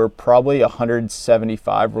Canadian tour, probably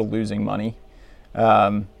 175 were losing money,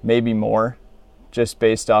 maybe more, just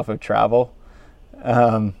based off of travel.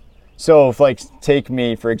 So if take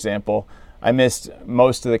me, for example, I missed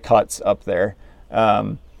most of the cuts up there.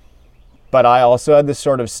 But I also had this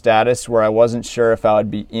sort of status where I wasn't sure if I would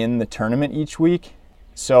be in the tournament each week.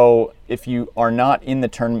 So if you are not in the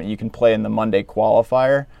tournament, you can play in the Monday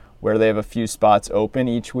qualifier, where they have a few spots open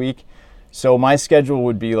each week. So my schedule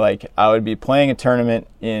would be I would be playing a tournament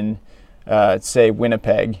in, say,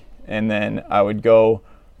 Winnipeg, and then I would go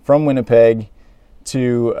from Winnipeg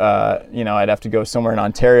to, I'd have to go somewhere in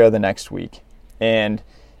Ontario the next week. And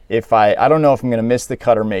if I don't know if I'm going to miss the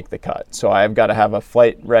cut or make the cut. So I've got to have a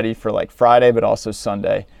flight ready for Friday, but also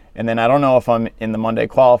Sunday. And then I don't know if I'm in the Monday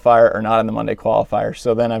qualifier or not in the Monday qualifier.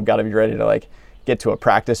 So then I've got to be ready to get to a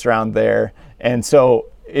practice round there. And so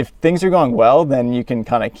if things are going well, then you can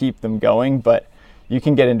kind of keep them going, but you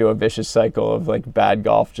can get into a vicious cycle of bad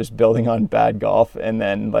golf, just building on bad golf, and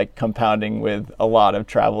then compounding with a lot of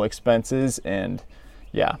travel expenses. And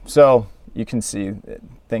yeah, so you can see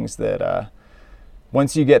things that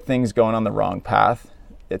once you get things going on the wrong path,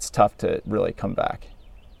 it's tough to really come back.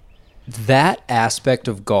 That aspect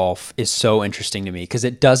of golf is so interesting to me because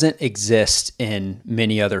it doesn't exist in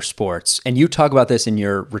many other sports. And you talk about this in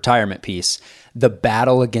your retirement piece, the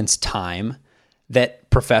battle against time that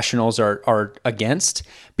professionals are against.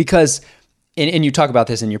 Because, and you talk about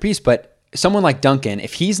this in your piece, but someone like Duncan,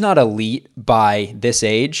 if he's not elite by this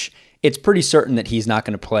age, it's pretty certain that he's not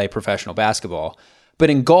going to play professional basketball. But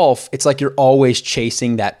in golf, it's like you're always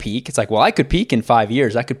chasing that peak. It's like, well, I could peak in 5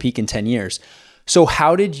 years. I could peak in 10 years. So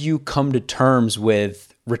how did you come to terms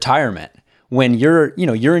with retirement when you're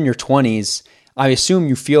in your 20s? I assume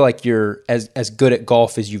you feel like you're as good at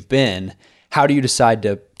golf as you've been. How do you decide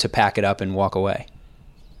to pack it up and walk away?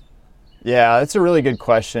 Yeah, that's a really good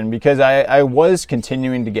question because I was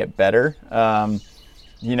continuing to get better.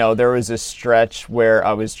 There was a stretch where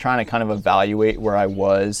I was trying to kind of evaluate where I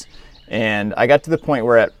was. And I got to the point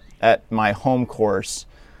where at my home course,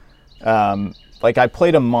 I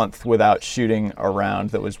played a month without shooting a round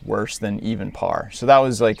that was worse than even par. So that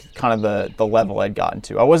was kind of the level I'd gotten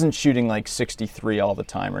to. I wasn't shooting 63 all the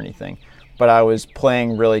time or anything, but I was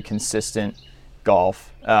playing really consistent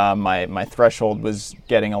golf. My threshold was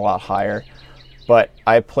getting a lot higher, but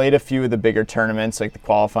I played a few of the bigger tournaments, like the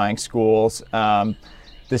qualifying schools.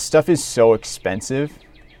 This stuff is so expensive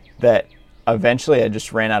that eventually I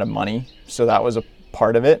just ran out of money. So that was a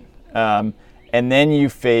part of it. And then you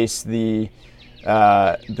face the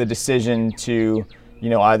decision to,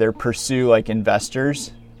 either pursue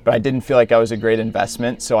investors, but I didn't feel like I was a great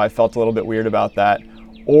investment. So I felt a little bit weird about that.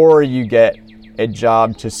 Or you get a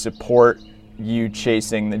job to support you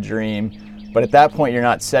chasing the dream. But at that point, you're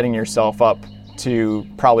not setting yourself up to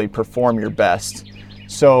probably perform your best.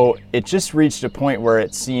 So it just reached a point where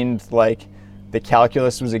it seemed like the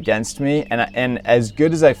calculus was against me. And as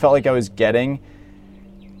good as I felt like I was getting,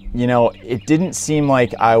 it didn't seem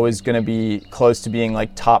like I was going to be close to being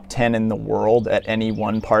top 10 in the world at any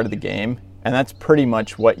one part of the game. And that's pretty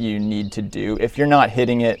much what you need to do. If you're not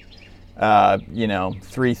hitting it,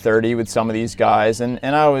 330 with some of these guys. And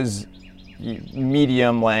I was,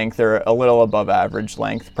 medium length or a little above average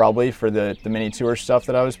length probably for the mini tour stuff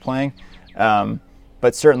that I was playing.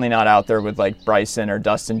 But certainly not out there with like Bryson or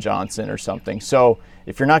Dustin Johnson or something. So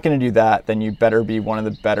if you're not going to do that, then you better be one of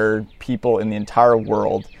the better people in the entire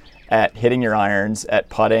world at hitting your irons, at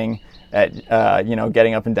putting, at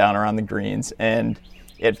getting up and down around the greens. And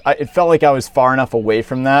it felt like I was far enough away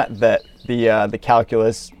from that the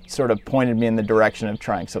calculus sort of pointed me in the direction of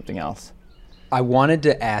trying something else. I wanted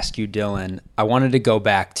to ask you, Dylan, I wanted to go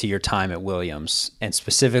back to your time at Williams and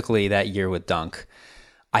specifically that year with Dunk.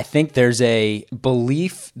 I think there's a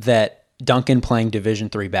belief that Duncan playing Division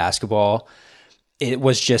III basketball, it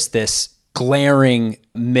was just this glaring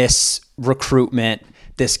misrecruitment,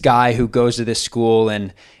 this guy who goes to this school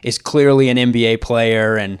and is clearly an NBA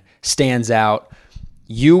player and stands out.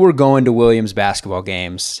 You were going to Williams basketball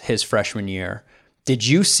games his freshman year. Did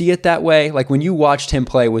you see it that way? Like when you watched him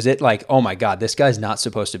play, was it like, oh my God, this guy's not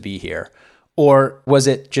supposed to be here? Or was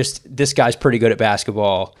it just, this guy's pretty good at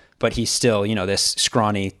basketball, but he's still, this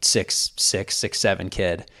scrawny 6'6", 6'7"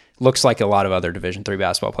 kid. Looks like a lot of other Division III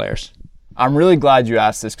basketball players. I'm really glad you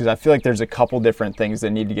asked this because I feel like there's a couple different things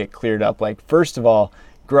that need to get cleared up. Like, first of all,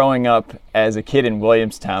 growing up as a kid in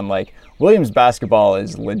Williamstown, like, Williams basketball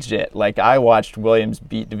is legit. Like, I watched Williams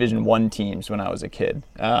beat Division I teams when I was a kid.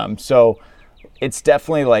 So it's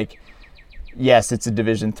definitely like, yes, it's a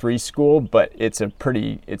Division III school, but it's a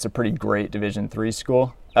pretty great Division III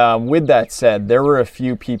school. With that said, there were a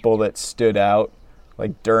few people that stood out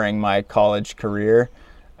like during my college career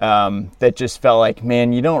that just felt like,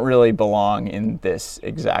 man, you don't really belong in this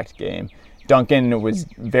exact game. Duncan was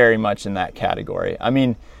very much in that category. I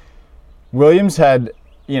mean, Williams had,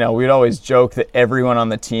 we'd always joke that everyone on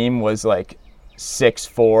the team was like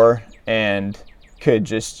 6'4" and could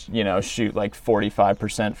just, shoot like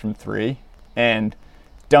 45% from three. And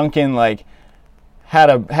Duncan had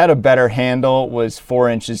a better handle, was 4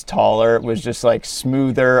 inches taller, was just like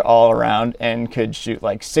smoother all around, and could shoot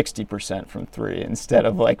like 60% from three instead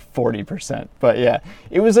of like 40%. But yeah,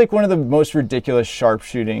 it was like one of the most ridiculous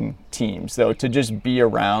sharpshooting teams though to just be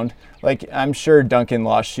around. Like, I'm sure Duncan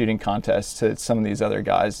lost shooting contests to some of these other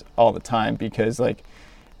guys all the time because like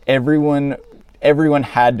everyone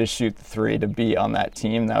had to shoot the three to be on that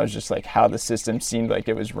team. That was just like how the system seemed like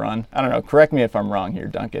it was run. I don't know, correct me if I'm wrong here,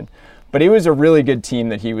 Duncan. But it was a really good team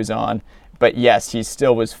that he was on. But yes, he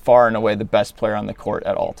still was far and away the best player on the court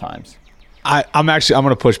at all times. I'm going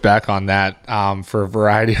to push back on that for a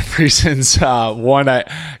variety of reasons. One,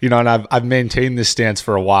 I've maintained this stance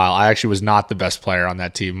for a while. I actually was not the best player on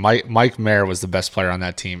that team. Mike Mayer was the best player on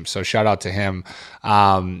that team. So shout out to him.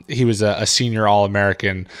 He was a senior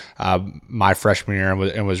All-American my freshman year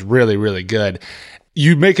and was really, really good.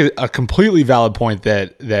 You make a completely valid point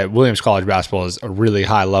that Williams College basketball is a really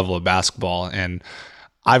high level of basketball, and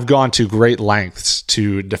I've gone to great lengths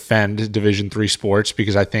to defend Division III sports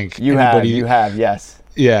because I think you have, yes.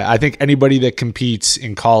 Yeah, I think anybody that competes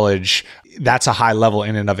in college, that's a high level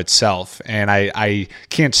in and of itself, and I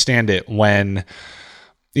can't stand it when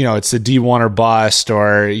it's the D1 or bust,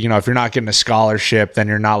 or, if you're not getting a scholarship, then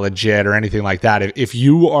you're not legit or anything like that. If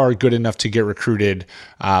you are good enough to get recruited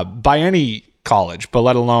by any college, but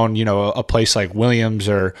let alone, a place like Williams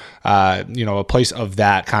or, a place of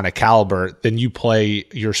that kind of caliber, then you play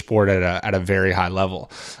your sport at a very high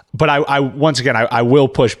level. But I once again, I will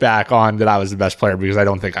push back on that I was the best player because I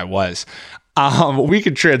don't think I was. We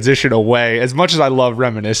could transition away as much as I love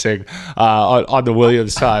reminiscing on the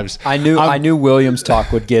Williams times. I knew Williams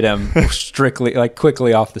talk would get him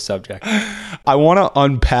quickly off the subject. I want to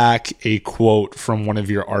unpack a quote from one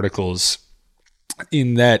of your articles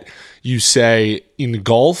in that you say, in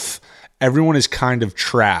golf, everyone is kind of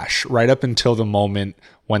trash right up until the moment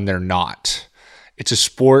when they're not. It's a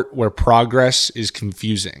sport where progress is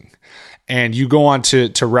confusing. And you go on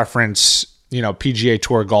to reference, PGA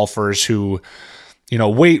Tour golfers who,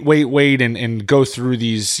 wait and go through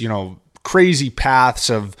these, crazy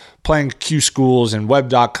paths of playing Q schools and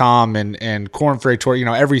web.com and Corn Ferry Tour,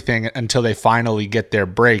 everything until they finally get their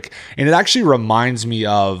break. And it actually reminds me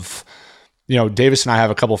of, Davis and I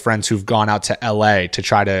have a couple friends who've gone out to LA to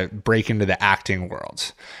try to break into the acting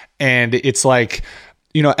world. And it's like,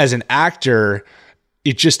 as an actor,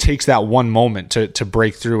 it just takes that one moment to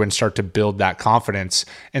break through and start to build that confidence.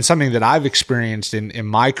 And something that I've experienced in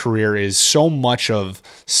my career is so much of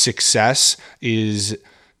success is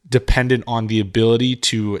dependent on the ability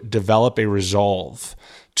to develop a resolve,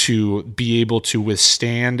 to be able to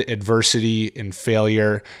withstand adversity and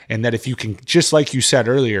failure. And that if you can, just like you said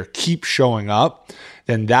earlier, keep showing up,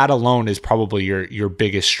 then that alone is probably your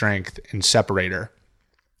biggest strength and separator.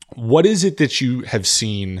 What is it that you have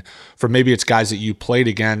seen from, maybe it's guys that you played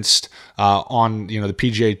against on the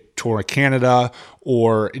PGA Tour of Canada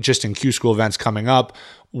or just in Q School events coming up?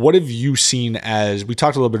 What have you seen as, we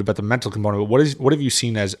talked a little bit about the mental component, but what have you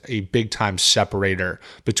seen as a big time separator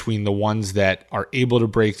between the ones that are able to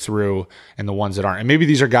break through and the ones that aren't? And maybe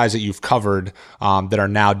these are guys that you've covered that are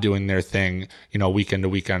now doing their thing, weekend to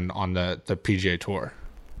weekend on the PGA Tour.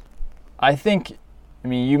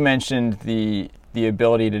 You mentioned the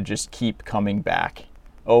ability to just keep coming back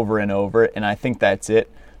over and over, and I think that's it.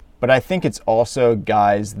 But I think it's also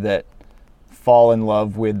guys that fall in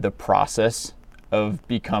love with the process of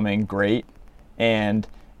becoming great, and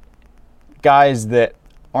guys that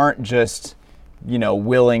aren't just,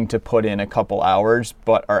 willing to put in a couple hours,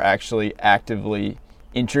 but are actually actively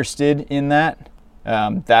interested in that.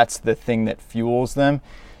 That's the thing that fuels them.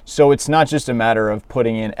 So it's not just a matter of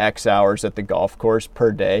putting in X hours at the golf course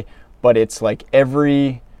per day, but it's like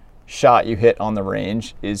every shot you hit on the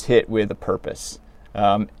range is hit with a purpose.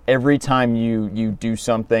 Every time you do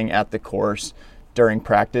something at the course during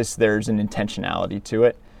practice, there's an intentionality to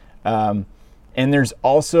it. And there's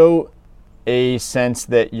also a sense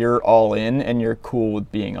that you're all in and you're cool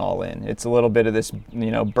with being all in. It's a little bit of this,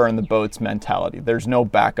 burn the boats mentality. There's no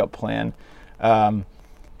backup plan.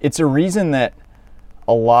 It's a reason that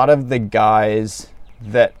a lot of the guys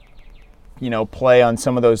that, play on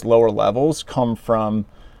some of those lower levels come from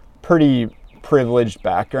pretty privileged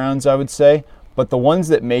backgrounds, I would say. But the ones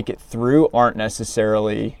that make it through aren't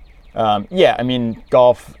necessarily,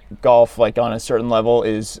 golf like on a certain level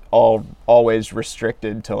is always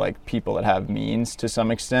restricted to like people that have means to some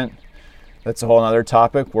extent. That's a whole other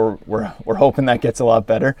topic. We're hoping that gets a lot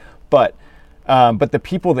better. But the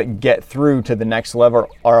people that get through to the next level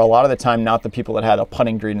are a lot of the time not the people that had a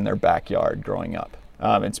putting green in their backyard growing up.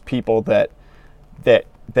 It's people that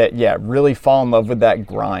really fall in love with that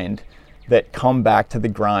grind, that come back to the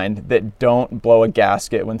grind, that don't blow a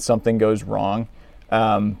gasket when something goes wrong,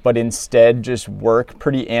 but instead just work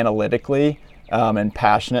pretty analytically and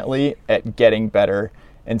passionately at getting better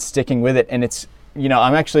and sticking with it. And it's,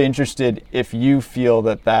 I'm actually interested if you feel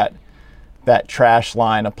that trash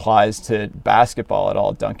line applies to basketball at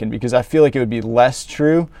all, Duncan, because I feel like it would be less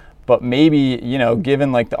true, but maybe,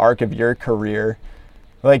 given like the arc of your career,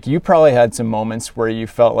 like you probably had some moments where you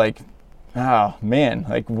felt like, oh man,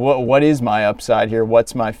 like what is my upside here?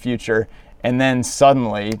 What's my future? And then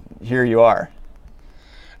suddenly here you are.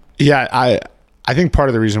 Yeah, I think part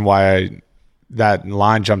of the reason why that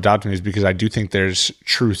line jumped out to me is because I do think there's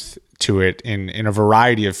truth to it in a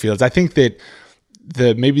variety of fields. I think that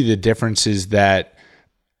maybe the difference is that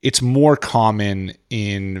it's more common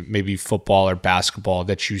in maybe football or basketball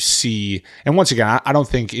that you see. And once again, I don't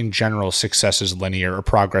think in general success is linear or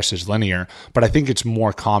progress is linear, but I think it's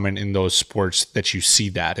more common in those sports that you see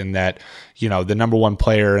that, and that, the number one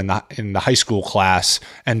player in the high school class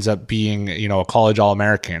ends up being, a college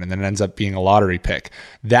All-American, and then ends up being a lottery pick.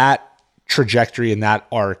 That trajectory and that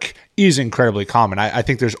arc is incredibly common. I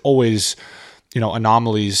think there's always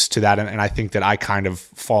anomalies to that. And I think that I kind of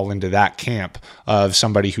fall into that camp of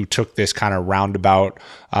somebody who took this kind of roundabout,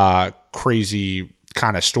 crazy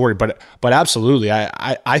kind of story. But absolutely,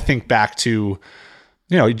 I think back to,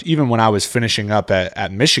 even when I was finishing up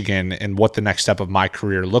at Michigan and what the next step of my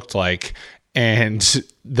career looked like. And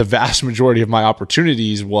the vast majority of my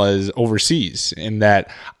opportunities was overseas, in that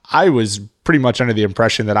I was pretty much under the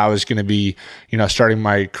impression that I was going to be, starting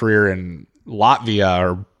my career in Latvia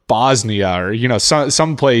or Bosnia or,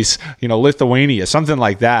 someplace, Lithuania, something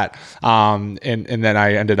like that. And then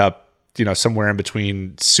I ended up, somewhere in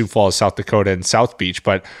between Sioux Falls, South Dakota and South Beach.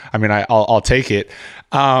 But I mean, I'll take it.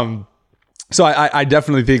 So I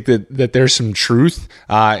definitely think that there's some truth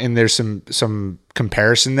and there's some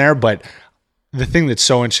comparison there. But the thing that's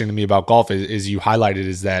so interesting to me about golf is you highlighted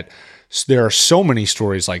is that there are so many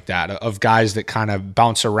stories like that of guys that kind of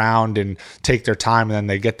bounce around and take their time, and then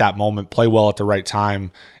they get that moment, play well at the right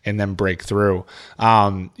time, and then break through.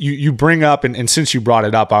 You bring up, and since you brought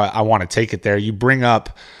it up, I want to take it there. You bring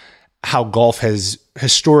up how golf has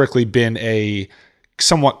historically been a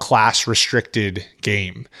somewhat class-restricted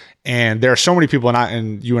game. And there are so many people,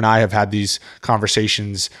 and you and I have had these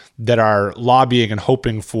conversations, that are lobbying and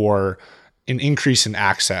hoping for an increase in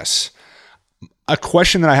access. A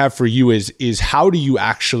question that I have for you is how do you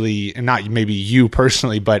actually, and not maybe you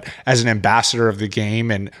personally, but as an ambassador of the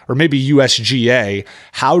game, or maybe USGA,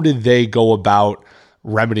 how did they go about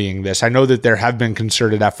remedying this? I know that there have been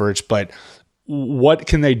concerted efforts, but what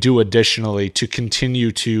can they do additionally to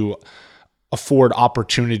continue to afford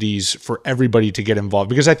opportunities for everybody to get involved?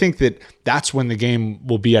 Because I think that that's when the game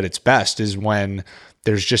will be at its best, is when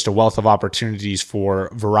there's just a wealth of opportunities for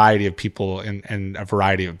a variety of people and a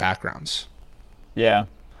variety of backgrounds. Yeah.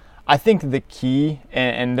 I think the key,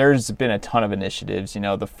 and there's been a ton of initiatives,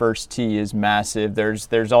 the First Tee is massive.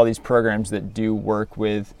 There's all these programs that do work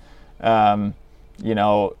with,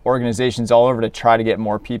 organizations all over to try to get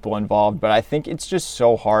more people involved. But I think it's just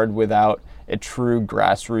so hard without a true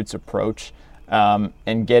grassroots approach,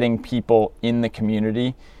 and getting people in the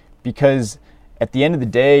community, because at the end of the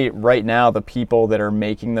day, right now, the people that are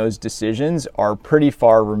making those decisions are pretty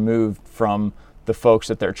far removed from the folks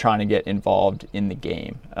that they're trying to get involved in the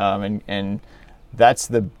game. And that's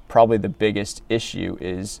probably the biggest issue,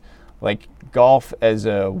 is like golf as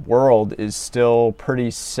a world is still pretty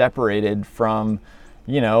separated from,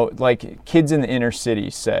 like kids in the inner city,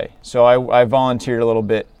 say. So I volunteered a little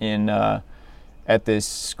bit at this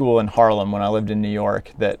school in Harlem when I lived in New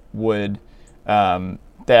York that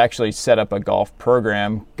they actually set up a golf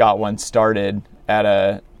program, got one started at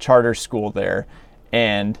a charter school there.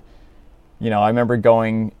 And I remember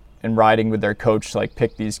going and riding with their coach to like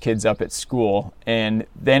pick these kids up at school. And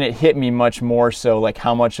then it hit me much more so like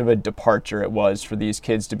how much of a departure it was for these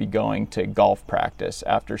kids to be going to golf practice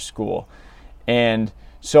after school. And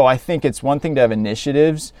so I think it's one thing to have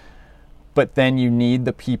initiatives, but then you need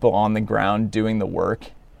the people on the ground doing the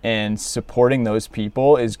work, and supporting those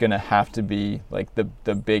people is going to have to be like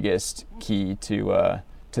the biggest key to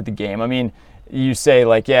the game. I mean, you say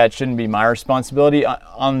like, yeah, it shouldn't be my responsibility.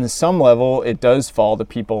 On some level, it does fall to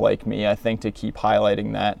people like me, I think, to keep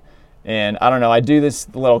highlighting that. And I don't know, I do this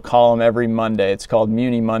little column every Monday. It's called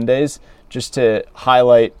Muni Mondays, just to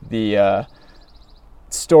highlight the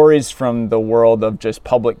stories from the world of just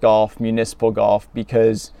public golf, municipal golf,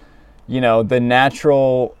 because the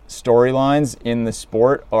natural storylines in the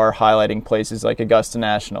sport are highlighting places like Augusta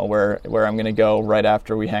National, where I'm going to go right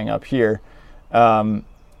after we hang up here.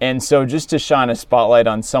 And so just to shine a spotlight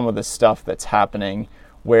on some of the stuff that's happening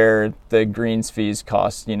where the greens fees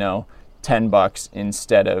cost, $10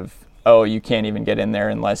 instead of, oh, you can't even get in there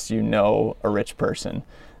unless you know a rich person.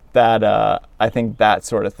 That I think that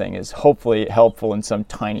sort of thing is hopefully helpful in some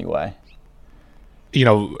tiny way.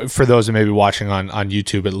 For those who may be watching on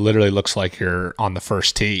YouTube, it literally looks like you're on the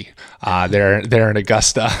First Tee. There in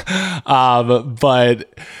Augusta.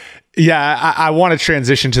 But yeah, I want to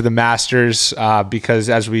transition to the Masters because,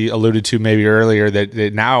 as we alluded to maybe earlier,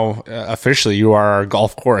 that now officially you are our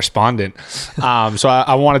golf correspondent. So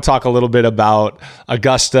I want to talk a little bit about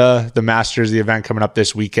Augusta, the Masters, the event coming up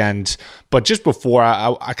this weekend. But just before,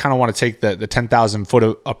 I kind of want to take the 10,000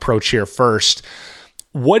 foot approach here first.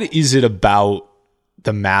 What is it about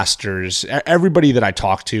the Masters? Everybody that I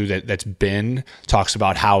talk to that's been talks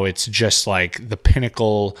about how it's just like the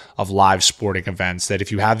pinnacle of live sporting events, that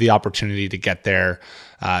if you have the opportunity to get there,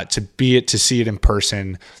 to see it in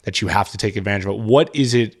person, that you have to take advantage of it. What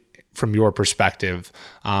is it from your perspective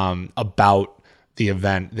about the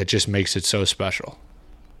event that just makes it so special?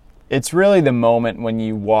 It's really the moment when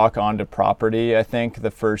you walk onto property, I think, the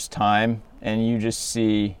first time, and you just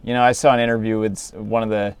see, I saw an interview with one of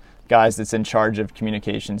the guys that's in charge of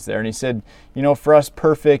communications there, and he said, for us,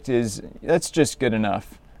 perfect that's just good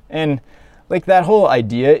enough. And like that whole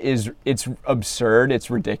idea it's absurd, it's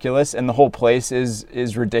ridiculous, and the whole place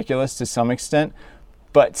is ridiculous to some extent.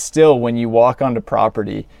 But still, when you walk onto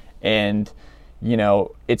property and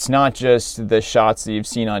it's not just the shots that you've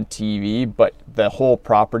seen on TV, but the whole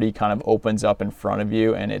property kind of opens up in front of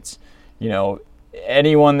you, and it's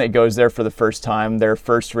anyone that goes there for the first time, their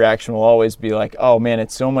first reaction will always be like, oh man,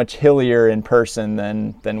 it's so much hillier in person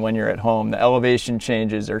than when you're at home. The elevation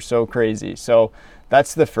changes are so crazy. So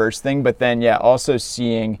that's the first thing. But then, yeah, also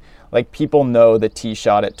seeing, like, people know the tee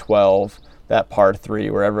shot at 12, that par 3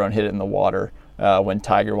 where everyone hit it in the water when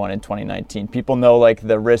Tiger won in 2019. People know, like,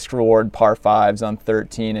 the risk reward par 5s on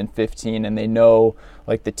 13 and 15, and they know,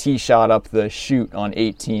 like, the tee shot up the chute on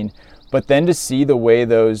 18. But then to see the way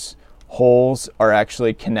those holes are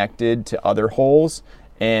actually connected to other holes,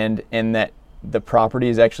 and that the property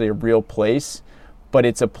is actually a real place, but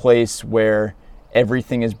it's a place where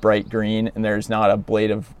everything is bright green and there's not a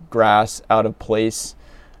blade of grass out of place.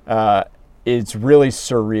 It's really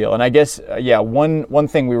surreal. And I guess, one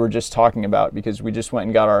thing we were just talking about, because we just went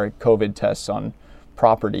and got our COVID tests on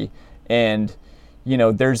property, and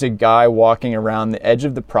there's a guy walking around the edge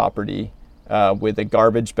of the property with a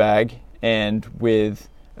garbage bag and with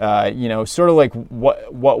sort of like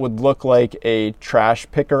what would look like a trash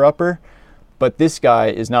picker-upper, but this guy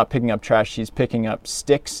is not picking up trash, he's picking up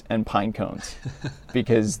sticks and pine cones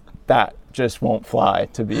because that just won't fly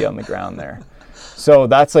to be on the ground there. So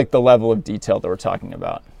that's like the level of detail that we're talking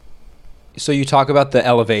about. So you talk about the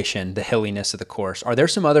elevation, the hilliness of the course. Are there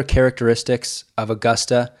some other characteristics of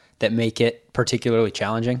Augusta that make it particularly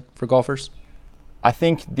challenging for golfers? I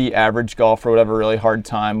think the average golfer would have a really hard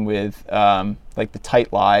time with like the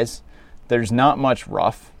tight lies. There's not much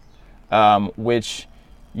rough, which,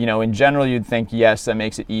 in general you'd think, yes, that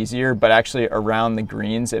makes it easier, but actually around the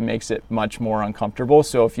greens, it makes it much more uncomfortable.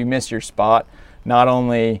 So if you miss your spot, not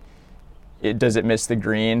only does it miss the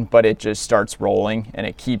green, but it just starts rolling and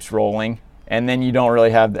it keeps rolling. And then you don't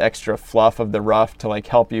really have the extra fluff of the rough to like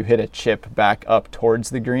help you hit a chip back up towards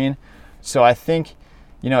the green. So I think,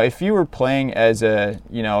 if you were playing as a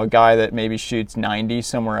guy that maybe shoots 90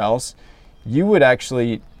 somewhere else, you would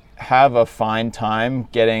actually have a fine time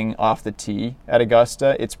getting off the tee at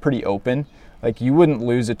Augusta. It's pretty open. Like, you wouldn't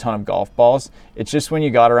lose a ton of golf balls. It's just when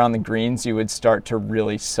you got around the greens, you would start to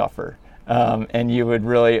really suffer. And you would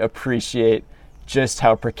really appreciate just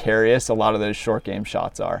how precarious a lot of those short game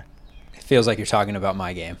shots are. It feels like you're talking about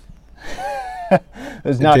my game. It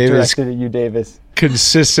was not directed at you, Davis.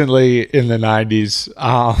 Consistently in the 90s.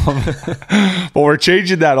 But we're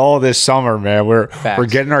changing that all this summer, man. We're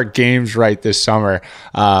getting our games right this summer.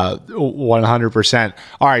 100%.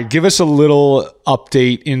 All right, give us a little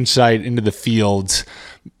update, insight into the fields.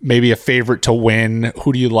 Maybe a favorite to win.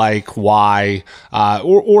 Who do you like? Why?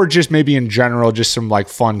 Or just maybe in general, just some like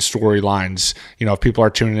fun storylines. If people are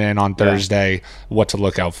tuning in on Thursday, what to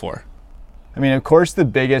look out for. I mean, of course, the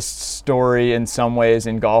biggest story in some ways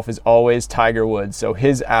in golf is always Tiger Woods. So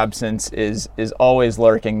his absence is always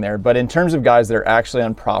lurking there. But in terms of guys that are actually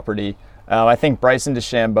on property, I think Bryson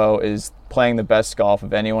DeChambeau is playing the best golf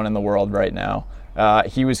of anyone in the world right now.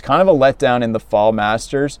 He was kind of a letdown in the Fall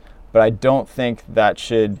Masters, but I don't think that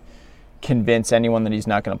should convince anyone that he's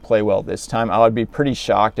not going to play well this time. I would be pretty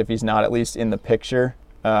shocked if he's not at least in the picture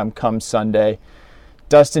come Sunday.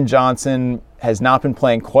 Dustin Johnson has not been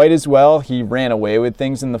playing quite as well. He ran away with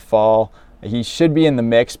things in the fall. He should be in the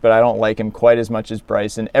mix, but I don't like him quite as much as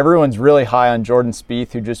Bryson. Everyone's really high on Jordan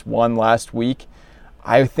Spieth, who just won last week.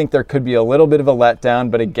 I think there could be a little bit of a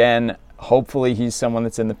letdown, but again, hopefully he's someone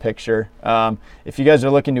that's in the picture. If you guys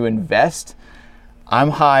are looking to invest, I'm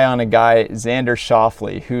high on a guy, Xander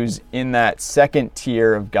Schauffele, who's in that second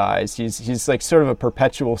tier of guys. He's like sort of a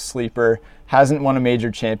perpetual sleeper, hasn't won a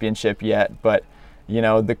major championship yet, but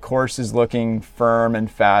the course is looking firm and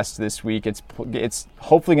fast this week. It's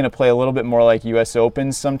hopefully going to play a little bit more like U.S.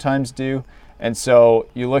 Opens sometimes do. And so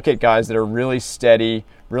you look at guys that are really steady,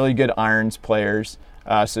 really good irons players.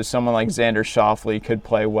 So someone like Xander Schauffele could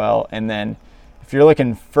play well. And then if you're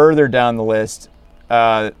looking further down the list,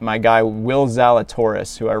 my guy Will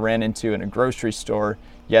Zalatoris, who I ran into in a grocery store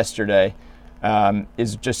yesterday,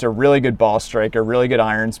 is just a really good ball striker, really good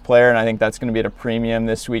irons player, and I think that's going to be at a premium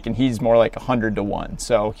this week, and he's more like 100-1,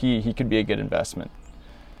 so he could be a good investment.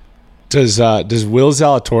 Does Will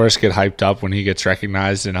Zalatoris get hyped up when he gets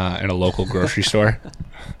recognized in a local grocery store?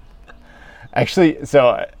 Actually,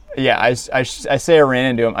 so yeah, I say I ran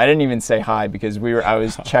into him. I didn't even say hi because I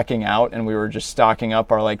was checking out and we were just stocking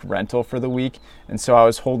up our like rental for the week, and so I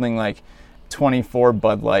was holding like 24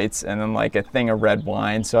 Bud Lights and then like a thing of red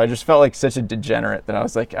wine. So I just felt like such a degenerate that I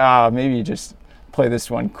was like, maybe just play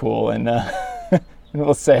this one cool and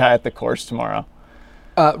we'll say hi at the course tomorrow.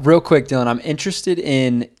 Real quick, Dylan, I'm interested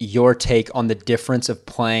in your take on the difference of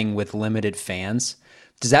playing with limited fans.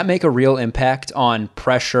 Does that make a real impact on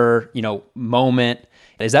pressure, moment?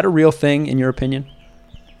 Is that a real thing in your opinion?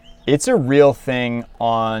 It's a real thing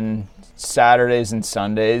on Saturdays and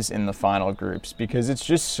Sundays in the final groups because it's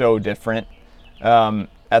just so different.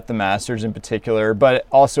 At the Masters in particular, but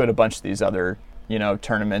also at a bunch of these other,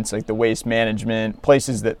 tournaments like the Waste Management,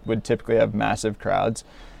 places that would typically have massive crowds.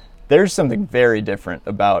 There's something very different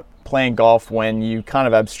about playing golf when you kind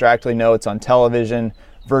of abstractly know it's on television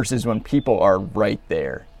versus when people are right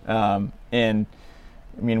there. And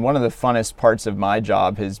I mean, one of the funnest parts of my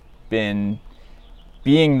job has been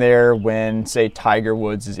being there when, say, Tiger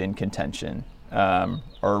Woods is in contention,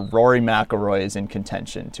 or Rory McIlroy is in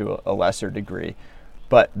contention to a lesser degree.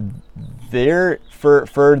 But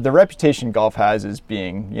for the reputation golf has as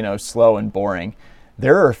being, slow and boring,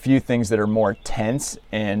 there are a few things that are more tense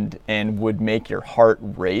and would make your heart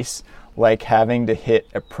race, like having to hit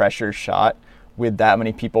a pressure shot with that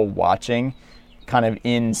many people watching, kind of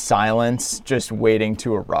in silence, just waiting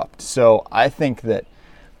to erupt. So I think that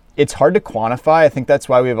it's hard to quantify. I think that's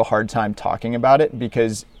why we have a hard time talking about it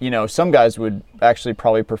because, some guys would actually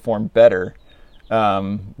probably perform better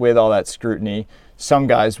with all that scrutiny. Some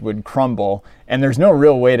guys would crumble, and there's no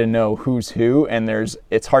real way to know who's who, and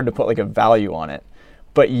it's hard to put like a value on it.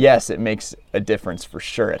 But yes, it makes a difference for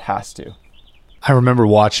sure. It has to. I remember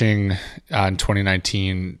watching in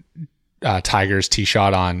 2019 Tiger's tee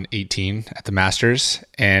shot on 18 at the Masters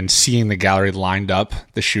and seeing the gallery lined up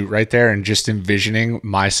the shoot right there and just envisioning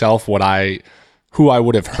myself who I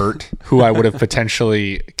would have hurt, who I would have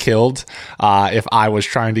potentially killed if I was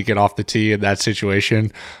trying to get off the tee in that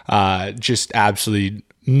situation. Just absolutely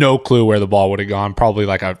no clue where the ball would have gone. Probably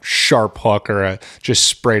like a sharp hook or just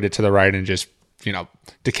sprayed it to the right and just,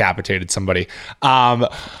 decapitated somebody. All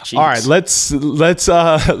right, let's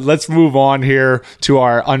move on here to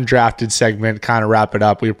our undrafted segment, kind of wrap it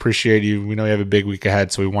up. We appreciate you. We know you have a big week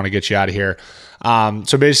ahead, so we want to get you out of here.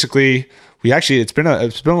 So basically, it's been a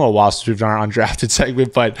little while since we've done our undrafted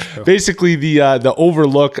segment, but basically the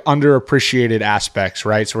overlook, underappreciated aspects,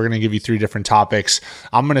 right? So we're going to give you 3 different topics.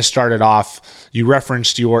 I'm going to start it off. You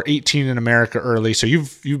referenced your 18 in America early, so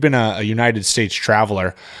you've been a United States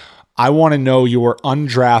traveler. I want to know your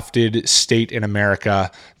undrafted state in America,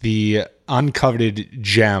 the uncoveted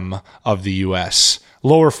gem of the U.S.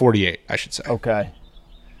 Lower 48, I should say. Okay.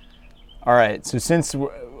 All right.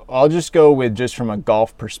 So I'll just go with just from a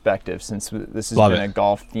golf perspective, since this has been a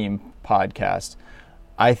golf-themed podcast.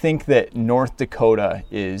 I think that North Dakota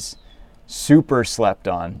is super slept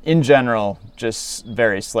on. In general, just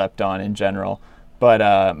very slept on in general. But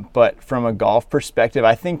from a golf perspective,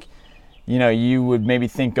 I think, you would maybe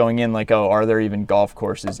think going in like, oh, are there even golf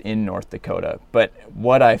courses in North Dakota? But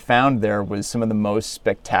what I found there was some of the most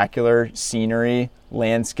spectacular scenery,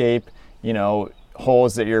 landscape,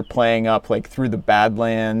 holes that you're playing up like through the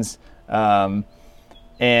Badlands,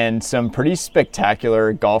 and some pretty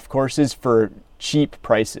spectacular golf courses for cheap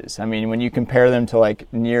prices. I mean, when you compare them to like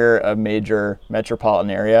near a major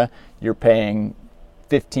metropolitan area, you're paying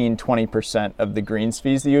 15-20% of the greens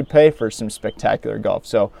fees that you would pay for some spectacular golf.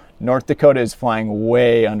 So North Dakota is flying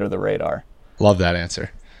way under the radar. Love that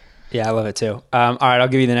answer. Yeah, I love it too. All right, I'll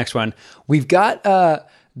give you the next one. We've got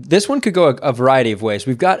this one could go a variety of ways.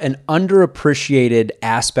 We've got an underappreciated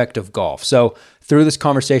aspect of golf. So through this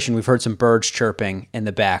conversation, we've heard some birds chirping in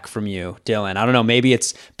the back from you, Dylan. I don't know, maybe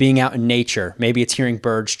it's being out in nature. Maybe it's hearing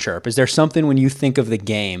birds chirp. Is there something when you think of the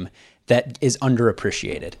game that is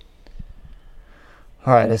underappreciated?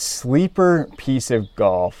 All right, a sleeper piece of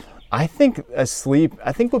golf. I think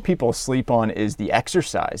what people sleep on is the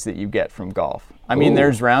exercise that you get from golf. I mean,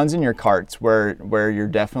 there's rounds in your carts where you're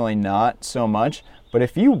definitely not so much, but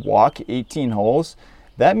if you walk 18 holes,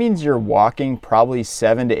 that means you're walking probably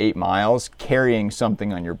 7 to 8 miles carrying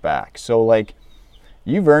something on your back. So like,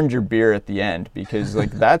 you've earned your beer at the end, because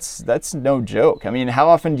like that's no joke. I mean, how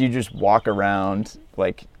often do you just walk around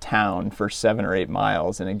like town for 7 or 8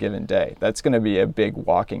 miles in a given day? That's going to be a big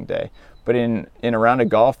walking day. But in a round of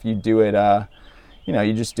golf, you do it,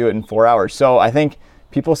 you just do it in 4 hours. So I think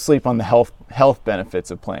people sleep on the health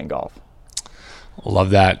benefits of playing golf.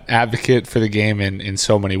 Love that. Advocate for the game in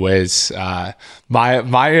so many ways.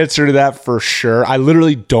 My answer to that, for sure, I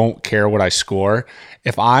literally don't care what I score.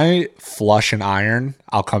 If I flush an iron,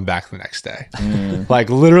 I'll come back the next day.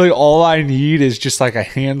 Like literally all I need is just like a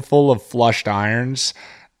handful of flushed irons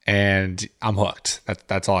and I'm hooked.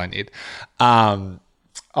 That's all I need.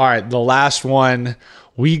 All right, the last one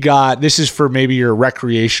we got, this is for maybe your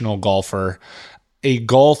recreational golfer, a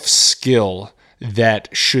golf skill that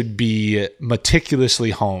should be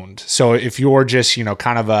meticulously honed. So if you're just,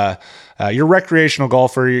 kind of you're a recreational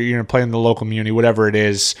golfer, you're playing in the local community, whatever it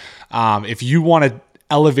is, if you want to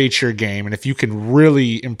elevate your game and if you can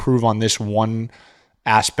really improve on this one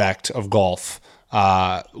aspect of golf,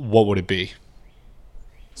 what would it be?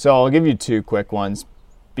 So I'll give you 2 quick ones,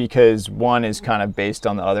 because one is kind of based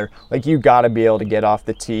on the other. Like, you got to be able to get off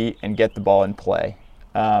the tee and get the ball in play.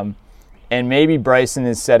 And maybe Bryson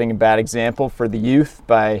is setting a bad example for the youth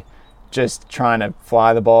by just trying to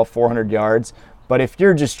fly the ball 400 yards. But if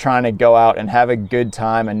you're just trying to go out and have a good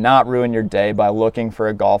time and not ruin your day by looking for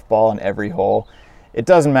a golf ball in every hole, it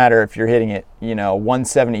doesn't matter if you're hitting it,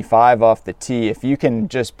 175 off the tee. If you can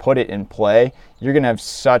just put it in play, you're going to have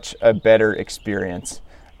such a better experience.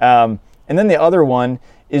 And then the other one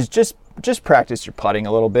is just practice your putting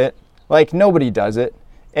a little bit. Like, nobody does it.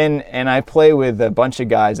 And I play with a bunch of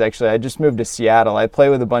guys. Actually, I just moved to Seattle. I play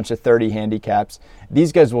with a bunch of 30 handicaps.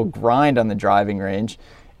 These guys will grind on the driving range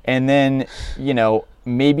and then,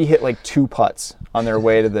 maybe hit like 2 putts on their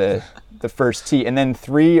way to the first tee, and then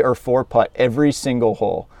 3 or 4 putt every single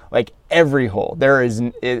hole. Like, every hole. There is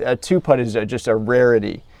a 2 putt is just a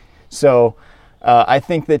rarity. So I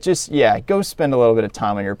think that go spend a little bit of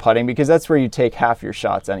time on your putting, because that's where you take half your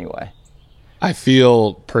shots anyway. I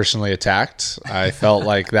feel personally attacked. I felt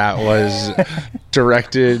like that was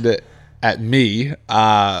directed at me,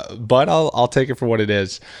 but I'll take it for what it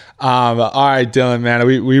is. All right, Dylan, man,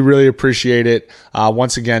 we really appreciate it.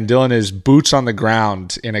 Once again, Dylan is boots on the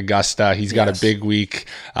ground in Augusta. He's got a big week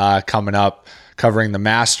coming up covering the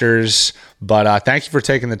Masters. But thank you for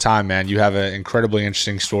taking the time, man. You have an incredibly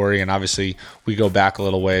interesting story, and obviously we go back a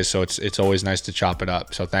little ways, so it's always nice to chop it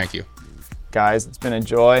up. So thank you. Guys, it's been a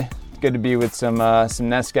joy. Good to be with some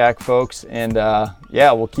NESCAC folks, and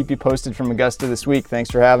we'll keep you posted from Augusta this week. Thanks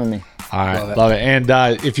for having me. All right, love it. And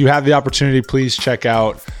if you have the opportunity, please check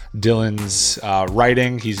out Dylan's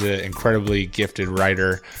writing. He's an incredibly gifted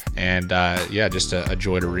writer, and just a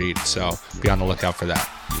joy to read. So be on the lookout for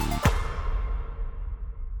that.